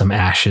 Toss some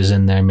ashes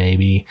in there,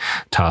 maybe.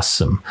 Toss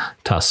some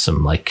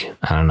like,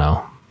 I don't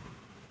know,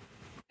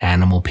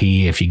 animal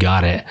pee if you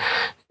got it,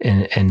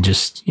 and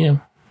just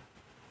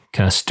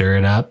kind of stir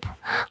it up,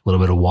 a little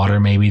bit of water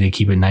maybe to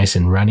keep it nice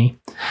and runny.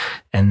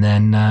 And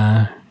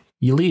then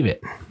you leave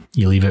it.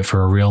 You leave it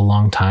for a real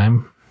long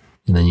time.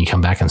 And then you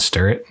come back and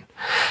stir it.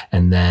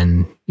 And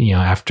then,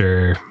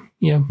 after,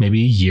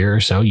 maybe a year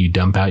or so, you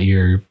dump out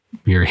your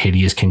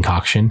hideous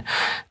concoction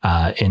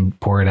and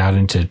pour it out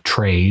into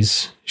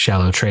trays,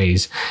 shallow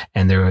trays.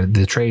 And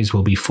the trays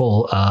will be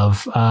full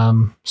of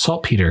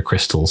saltpeter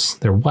crystals.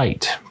 They're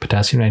white,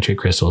 potassium nitrate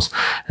crystals.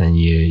 And then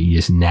you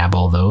just nab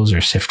all those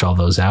or sift all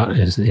those out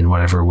in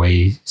whatever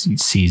way you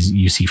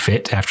see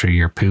fit after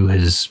your poo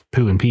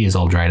and pee is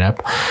all dried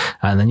up.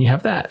 And then you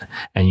have that.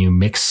 And you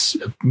mix,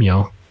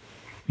 you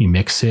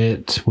mix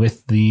it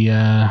with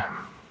the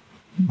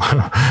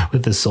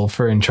with the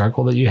sulfur and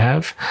charcoal that you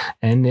have,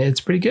 and it's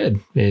pretty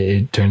good.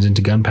 It turns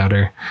into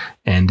gunpowder,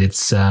 and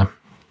it's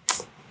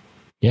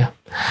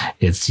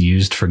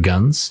used for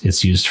guns.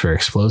 It's used for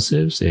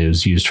explosives. It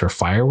was used for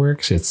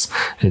fireworks.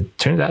 It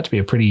turns out to be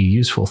a pretty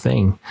useful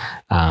thing,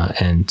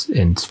 and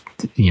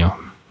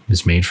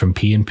is made from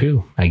pee and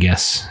poo, I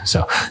guess.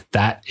 So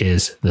that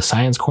is the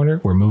science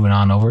corner. We're moving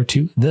on over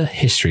to the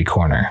history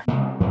corner.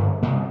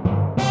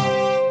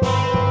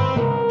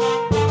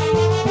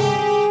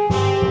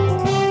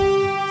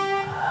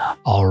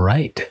 All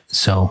right,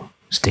 so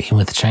sticking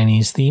with the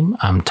Chinese theme,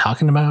 I'm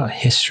talking about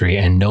history,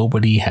 and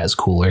nobody has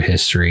cooler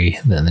history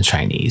than the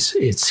Chinese.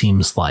 It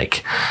seems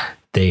like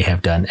they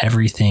have done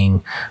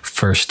everything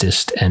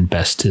firstest and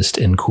bestest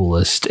and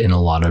coolest in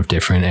a lot of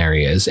different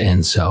areas.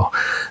 And so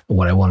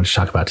what I wanted to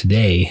talk about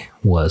today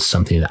was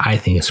something that I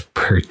think is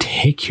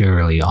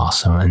particularly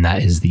awesome, and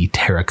that is the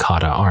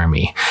Terracotta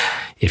Army.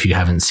 If you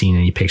haven't seen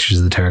any pictures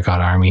of the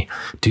Terracotta Army,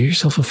 do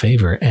yourself a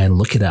favor and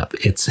look it up.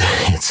 It's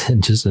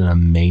just an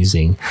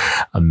amazing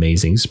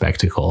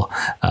spectacle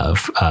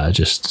of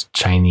just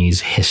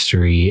Chinese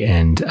history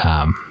and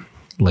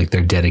like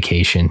their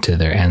dedication to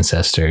their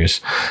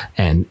ancestors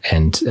and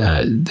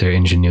their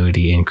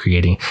ingenuity in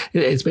creating.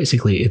 It's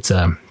basically it's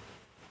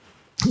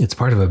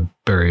part of a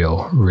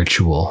burial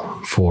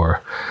ritual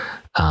for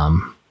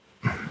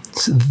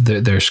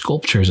they're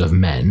sculptures of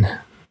men.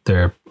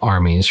 They're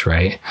armies,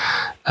 right?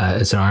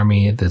 It's an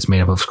army that's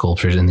made up of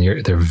sculptures, and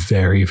they're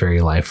very,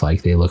 very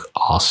lifelike. They look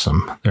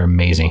awesome. They're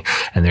amazing,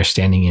 and they're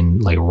standing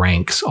in like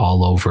ranks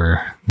all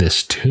over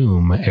this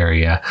tomb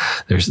area.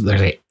 There's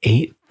like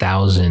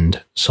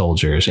 8,000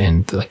 soldiers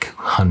and like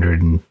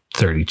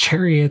 130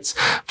 chariots,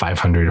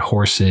 500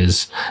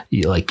 horses.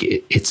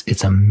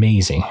 It's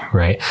amazing,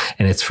 right?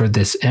 And it's for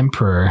this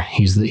emperor.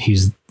 He's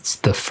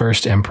the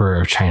first emperor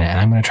of China, and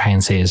I'm going to try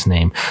and say his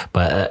name,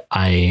 but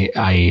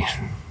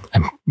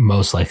I'm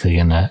most likely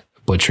going to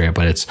butcher it,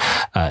 but it's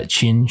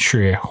Qin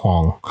Shi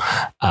Huang.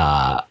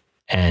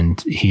 And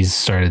he's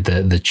started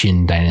the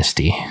Qin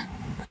dynasty,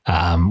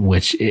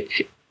 which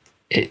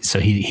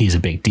so he's a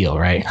big deal,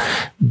 right?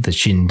 The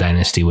Qin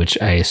dynasty,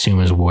 which I assume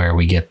is where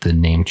we get the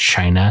name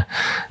China.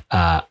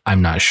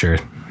 I'm not sure,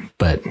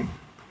 but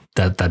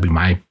that'd be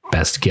my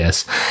best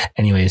guess.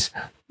 Anyways,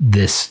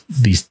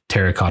 these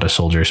terracotta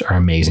soldiers are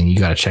amazing. You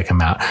got to check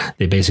them out.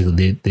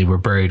 They were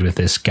buried with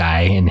this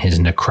guy in his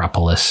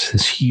necropolis,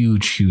 this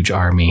huge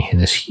army in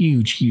this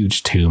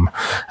huge tomb.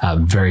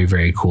 Very,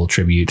 very cool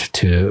tribute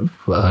to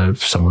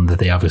someone that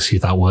they obviously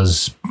thought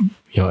was,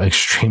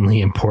 extremely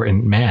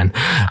important man.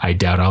 I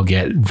doubt I'll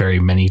get very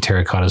many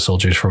terracotta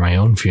soldiers for my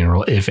own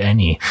funeral, if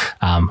any.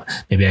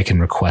 Maybe I can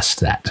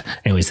request that.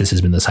 Anyways, this has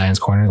been the Science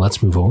Corner.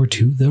 Let's move over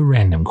to the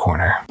Random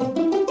Corner.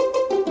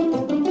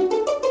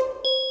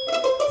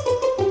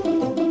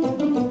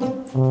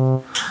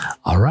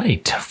 All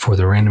right, for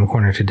the Random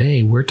Corner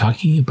today, we're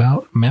talking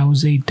about Mao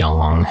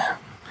Zedong,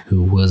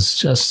 who was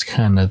just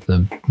kind of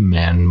the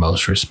man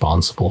most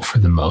responsible for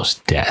the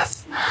most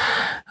death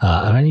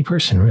of any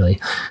person, really.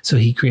 So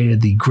he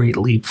created the Great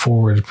Leap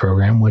Forward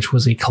program, which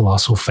was a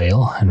colossal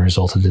fail and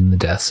resulted in the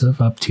deaths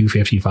of up to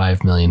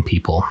 55 million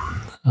people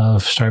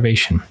of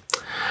starvation,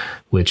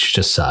 which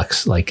just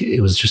sucks. Like,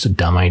 it was just a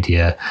dumb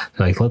idea.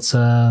 They're like, let's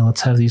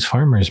have these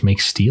farmers make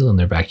steel in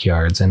their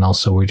backyards. And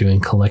also we're doing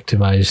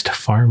collectivized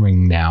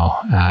farming now,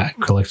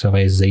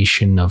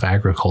 collectivization of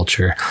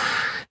agriculture.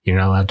 You're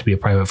not allowed to be a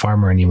private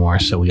farmer anymore.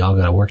 So we all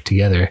got to work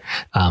together,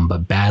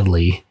 but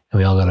badly. And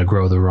we all got to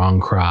grow the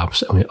wrong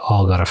crops, and we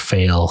all got to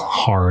fail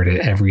hard at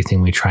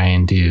everything we try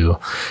and do.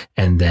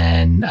 And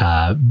then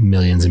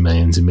millions and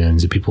millions and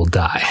millions of people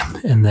die.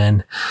 And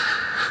then,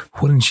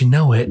 wouldn't you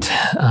know it,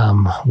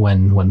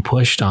 when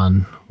pushed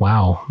on,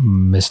 wow,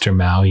 Mr.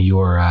 Mao,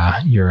 your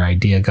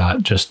idea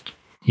got just,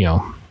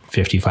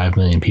 55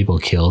 million people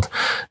killed.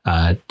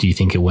 Do you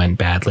think it went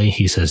badly?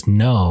 He says,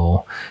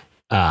 no.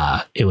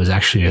 It was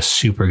actually a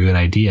super good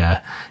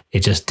idea. It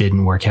just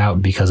didn't work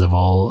out because of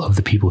all of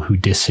the people who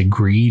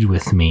disagreed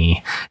with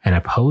me and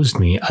opposed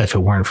me. If it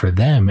weren't for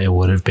them, it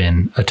would have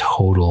been a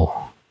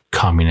total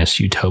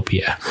communist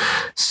utopia.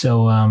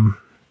 So, I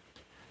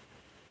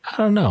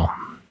don't know.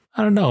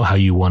 I don't know how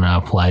you want to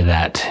apply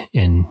that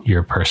in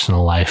your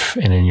personal life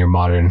and in your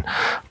modern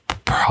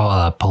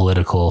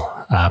political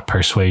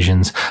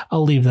persuasions.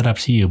 I'll leave that up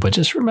to you. But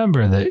just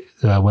remember that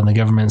when the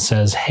government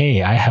says,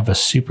 hey, I have a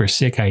super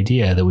sick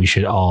idea that we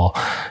should all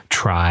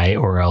try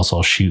or else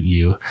I'll shoot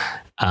you.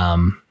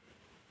 And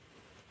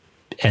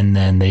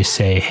then they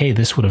say, hey,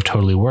 this would have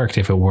totally worked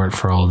if it weren't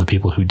for all the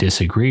people who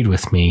disagreed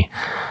with me.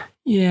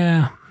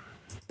 Yeah,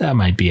 that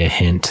might be a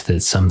hint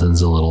that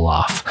something's a little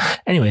off.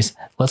 Anyways,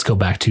 let's go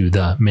back to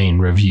the main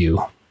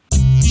review.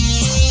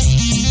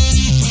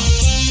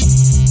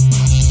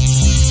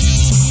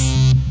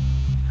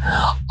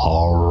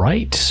 All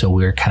right, so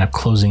we're kind of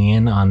closing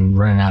in on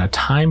running out of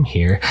time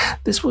here.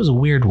 This was a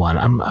weird one.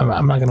 I'm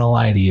not going to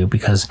lie to you,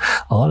 because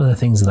a lot of the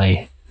things that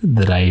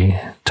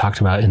I talked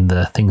about in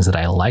the things that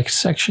I liked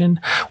section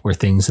were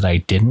things that I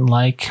didn't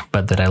like,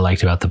 but that I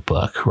liked about the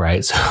book,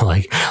 right? So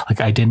like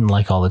I didn't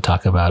like all the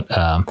talk about,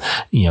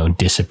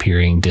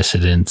 disappearing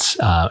dissidents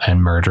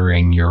and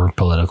murdering your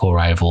political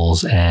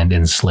rivals and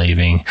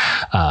enslaving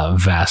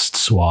vast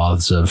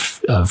swaths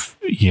of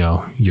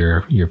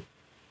your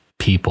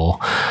people.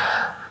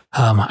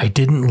 I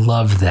didn't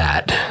love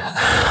that,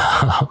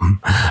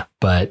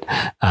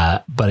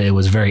 but it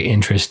was very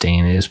interesting.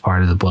 It is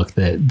part of the book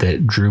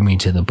that drew me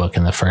to the book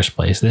in the first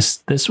place.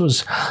 This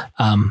was,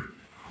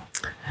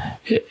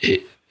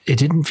 it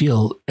didn't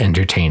feel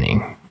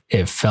entertaining.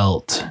 It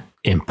felt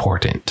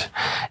important.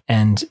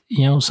 And,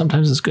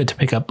 sometimes it's good to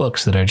pick up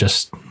books that are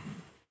just,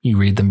 you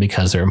read them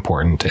because they're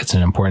important. It's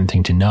an important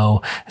thing to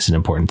know. It's an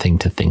important thing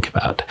to think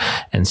about.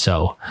 And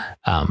so,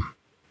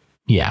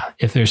 yeah,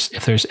 if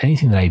there's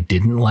anything that I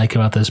didn't like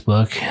about this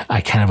book, I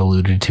kind of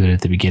alluded to it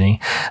at the beginning.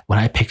 When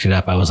I picked it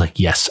up, I was like,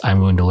 yes, I'm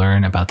going to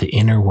learn about the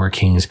inner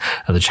workings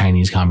of the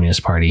Chinese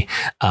Communist Party.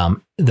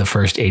 The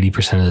first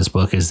 80% of this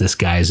book is this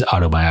guy's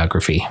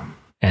autobiography.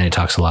 And it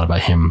talks a lot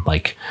about him,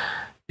 like,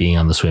 being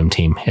on the swim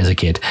team as a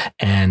kid.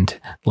 And,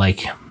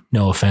 like,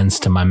 no offense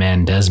to my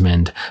man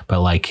Desmond,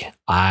 but, like,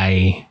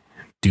 I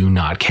do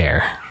not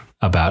care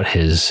about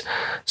his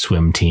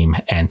swim team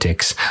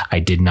antics. I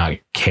did not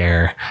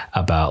care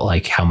about,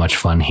 like, how much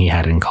fun he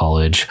had in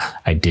college.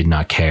 I did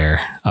not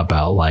care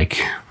about, like,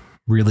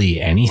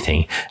 really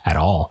anything at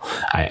all,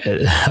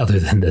 other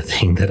than the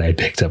thing that I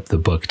picked up the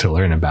book to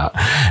learn about.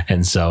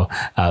 And so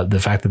the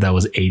fact that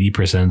was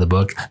 80% of the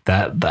book,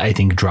 that I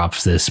think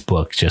drops this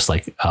book just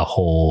like a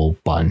whole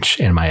bunch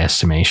in my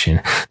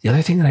estimation. The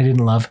other thing that I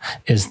didn't love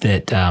is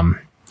that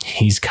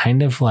he's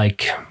kind of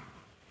like,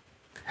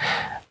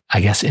 I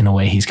guess in a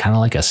way, he's kind of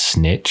like a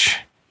snitch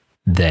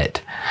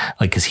that,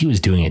 like, because he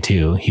was doing it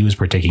too. He was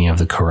partaking of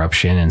the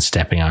corruption and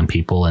stepping on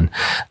people. And,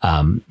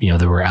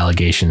 there were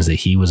allegations that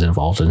he was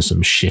involved in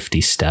some shifty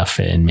stuff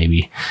and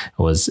maybe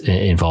was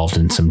involved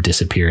in some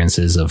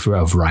disappearances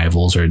of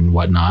rivals or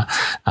whatnot.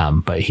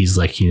 But he's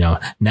like,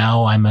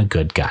 now I'm a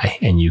good guy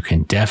and you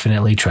can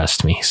definitely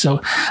trust me.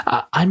 So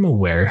I'm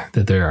aware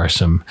that there are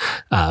some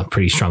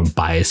pretty strong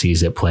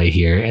biases at play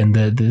here, and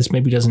that this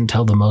maybe doesn't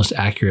tell the most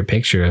accurate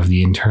picture of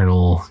the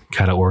internal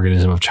kind of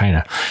organism of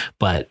China.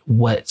 But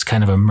what's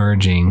kind of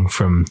emerging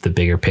from the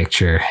bigger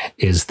picture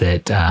is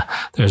that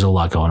there's a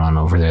lot going on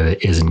over there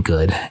that isn't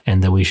good,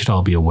 and that we should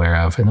all be aware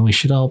of, and that we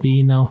should all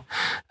be,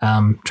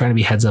 trying to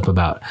be heads up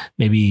about.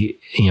 Maybe,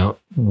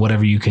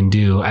 whatever you can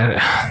do.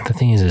 The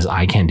thing is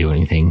I can't do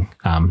anything.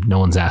 No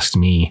one's asked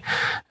me.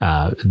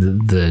 I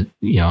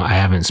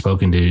haven't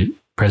spoken to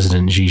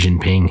President Xi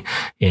Jinping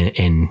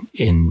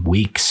in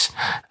weeks.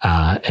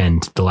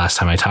 And the last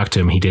time I talked to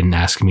him, he didn't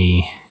ask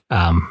me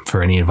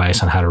for any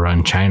advice on how to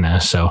run China.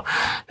 So,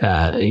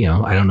 I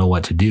don't know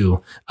what to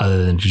do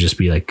other than to just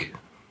be like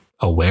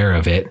aware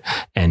of it,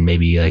 and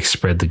maybe like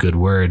spread the good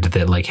word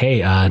that like,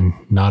 hey,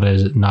 not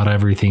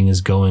everything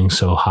is going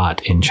so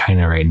hot in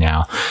China right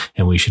now,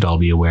 and we should all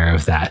be aware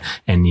of that.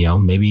 And,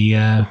 maybe,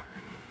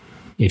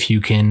 if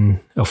you can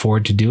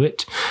afford to do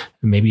it,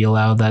 maybe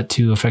allow that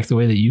to affect the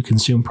way that you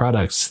consume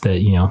products that,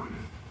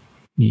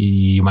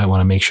 you might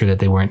want to make sure that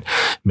they weren't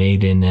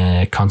made in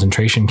a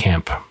concentration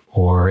camp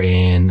or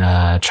in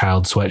a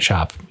child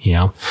sweatshop.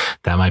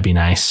 That might be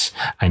nice.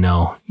 I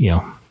know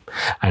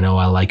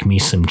I like me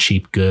some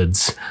cheap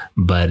goods,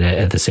 but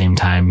at the same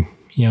time,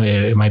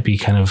 it might be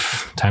kind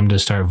of time to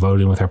start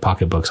voting with our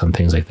pocketbooks on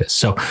things like this.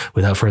 So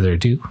without further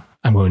ado,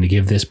 I'm going to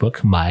give this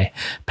book my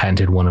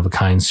patented one of a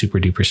kind, super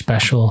duper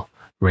special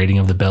rating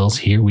of the bells.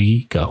 Here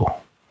we go.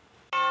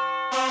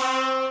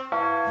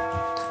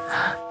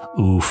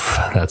 Oof,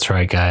 that's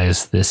right,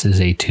 guys. This is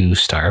a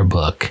 2-star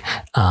book.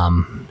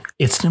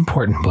 It's an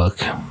important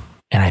book,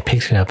 and I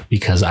picked it up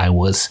because I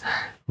was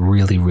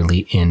really,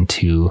 really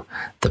into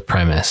the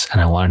premise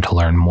and I wanted to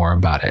learn more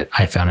about it.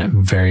 I found it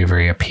very,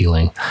 very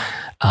appealing.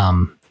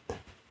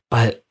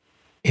 But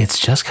it's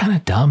just kind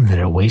of dumb that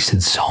it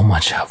wasted so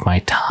much of my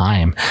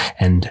time.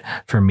 And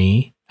for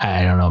me,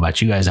 I don't know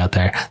about you guys out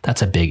there,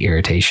 that's a big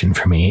irritation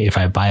for me. If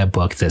I buy a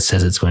book that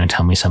says it's going to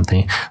tell me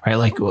something, right?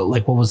 Like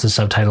what was the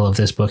subtitle of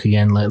this book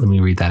again? Let me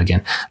read that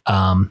again.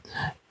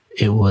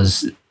 It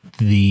was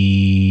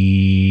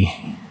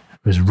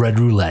Red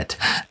Roulette,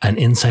 an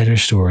insider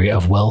story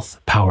of wealth,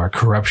 power,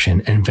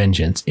 corruption, and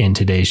vengeance in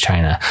today's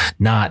China.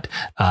 Not,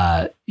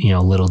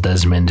 little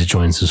Desmond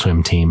joins the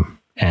swim team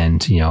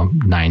and,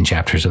 9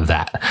 chapters of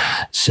that.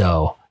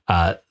 So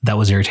that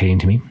was irritating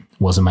to me.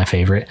 Wasn't my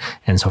favorite.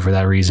 And so for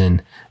that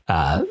reason,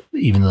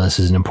 even though this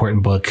is an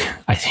important book,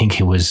 I think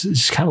it was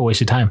just kind of a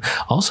waste of time.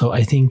 Also,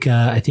 I think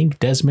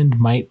Desmond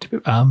might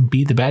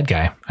be the bad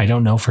guy. I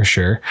don't know for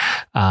sure.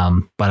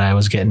 But I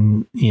was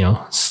getting,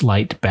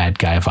 slight bad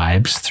guy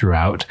vibes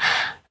throughout.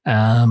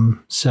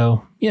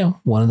 So,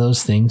 one of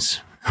those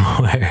things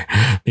where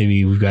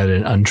maybe we've got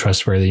an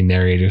untrustworthy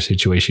narrator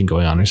situation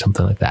going on or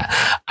something like that.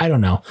 I don't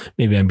know.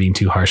 Maybe I'm being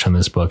too harsh on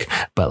this book,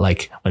 but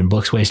like when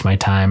books waste my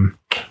time,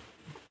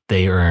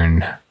 they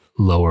earn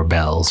lower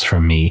bells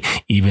from me,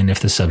 even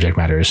if the subject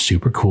matter is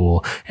super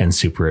cool and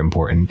super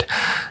important.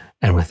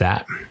 And with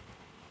that,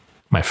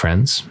 my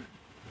friends,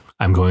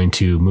 I'm going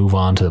to move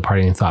on to the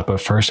parting thought.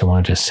 But first, I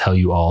want to just tell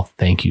you all,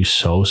 thank you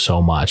so,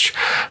 so much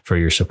for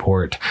your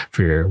support,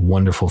 for your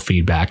wonderful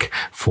feedback,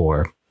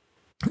 for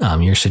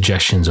your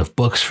suggestions of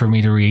books for me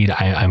to read.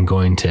 I'm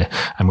going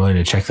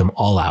to check them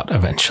all out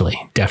eventually.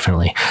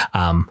 Definitely.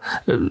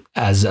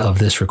 As of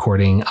this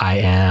recording,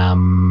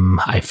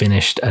 I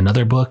finished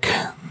another book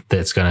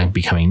that's going to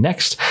be coming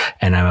next,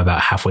 and I'm about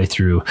halfway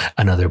through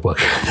another book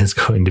that's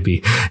going to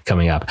be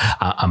coming up.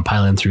 I'm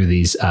piling through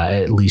these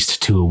at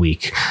least 2 a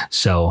week.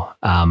 So,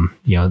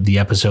 the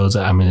episodes,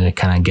 I'm going to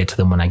kind of get to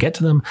them when I get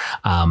to them.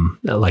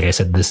 Like I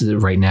said, this is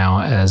right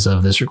now, as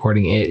of this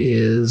recording, it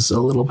is a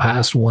little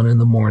past 1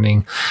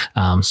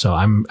 a.m. So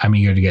I'm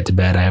eager to get to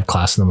bed. I have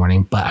class in the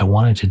morning, but I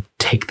wanted to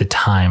take the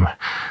time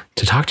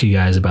to talk to you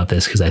guys about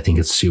this because I think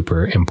it's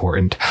super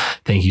important.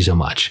 Thank you so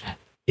much.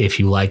 If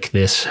you like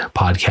this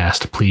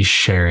podcast, please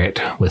share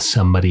it with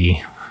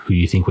somebody who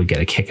you think would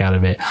get a kick out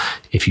of it.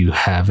 If you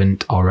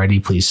haven't already,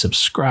 please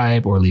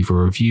subscribe or leave a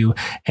review.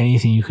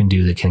 Anything you can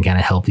do that can kind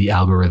of help the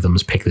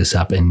algorithms pick this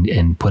up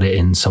and put it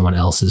in someone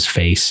else's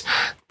face,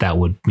 that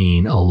would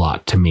mean a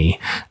lot to me.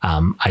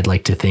 I'd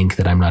like to think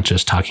that I'm not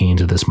just talking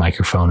into this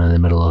microphone in the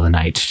middle of the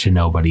night to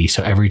nobody.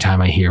 So every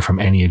time I hear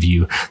from any of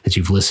you that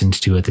you've listened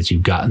to it, that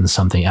you've gotten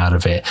something out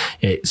of it,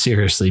 it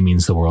seriously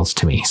means the world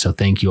to me. So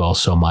thank you all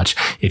so much.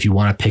 If you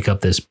want to pick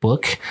up this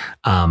book,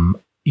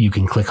 you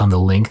can click on the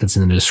link that's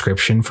in the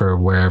description for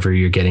wherever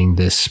you're getting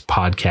this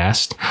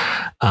podcast.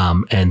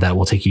 And that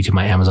will take you to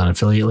my Amazon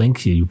affiliate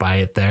link. You buy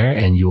it there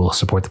and you will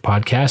support the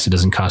podcast. It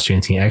doesn't cost you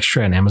anything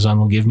extra, and Amazon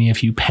will give me a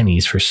few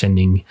pennies for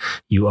sending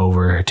you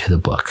over to the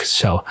book.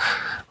 So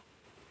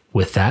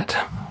with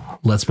that,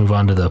 let's move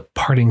on to the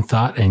parting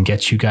thought and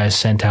get you guys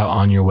sent out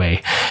on your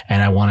way.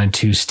 And I wanted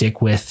to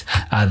stick with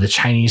the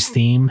Chinese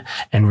theme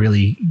and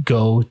really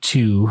go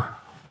to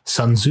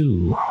Sun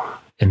Tzu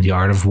and the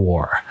Art of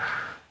War.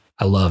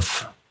 I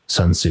love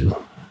Sun Tzu.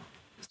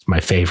 It's my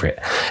favorite.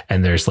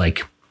 And there's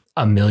like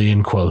a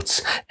million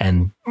quotes,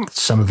 and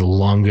some of the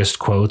longest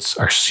quotes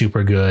are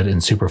super good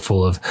and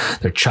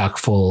they're chock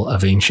full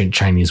of ancient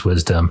Chinese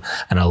wisdom,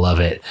 and I love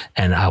it.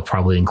 And I'll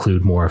probably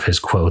include more of his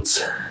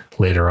quotes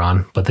later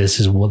on, but this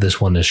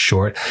one is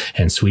short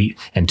and sweet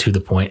and to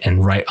the point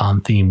and right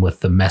on theme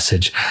with the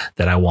message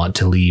that I want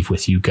to leave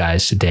with you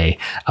guys today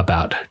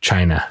about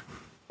China.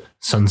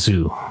 Sun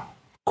Tzu,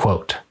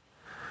 quote,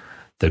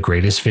 "The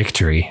greatest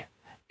victory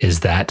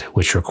is that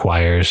which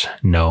requires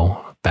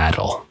no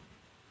battle,"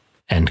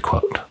 end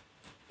quote.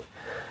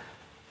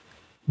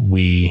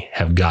 We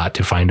have got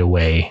to find a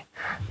way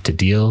to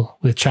deal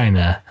with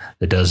China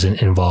that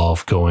doesn't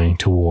involve going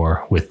to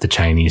war with the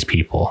Chinese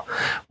people.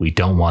 We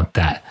don't want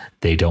that.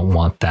 They don't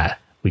want that.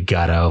 We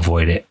got to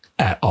avoid it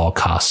at all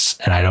costs.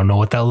 And I don't know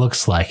what that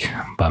looks like,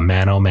 but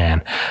man, oh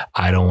man,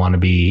 I don't want to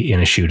be in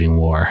a shooting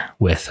war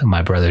with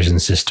my brothers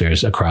and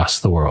sisters across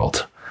the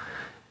world.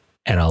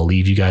 And I'll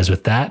leave you guys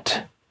with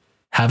that.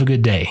 Have a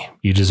good day.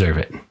 You deserve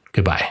it.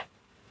 Goodbye.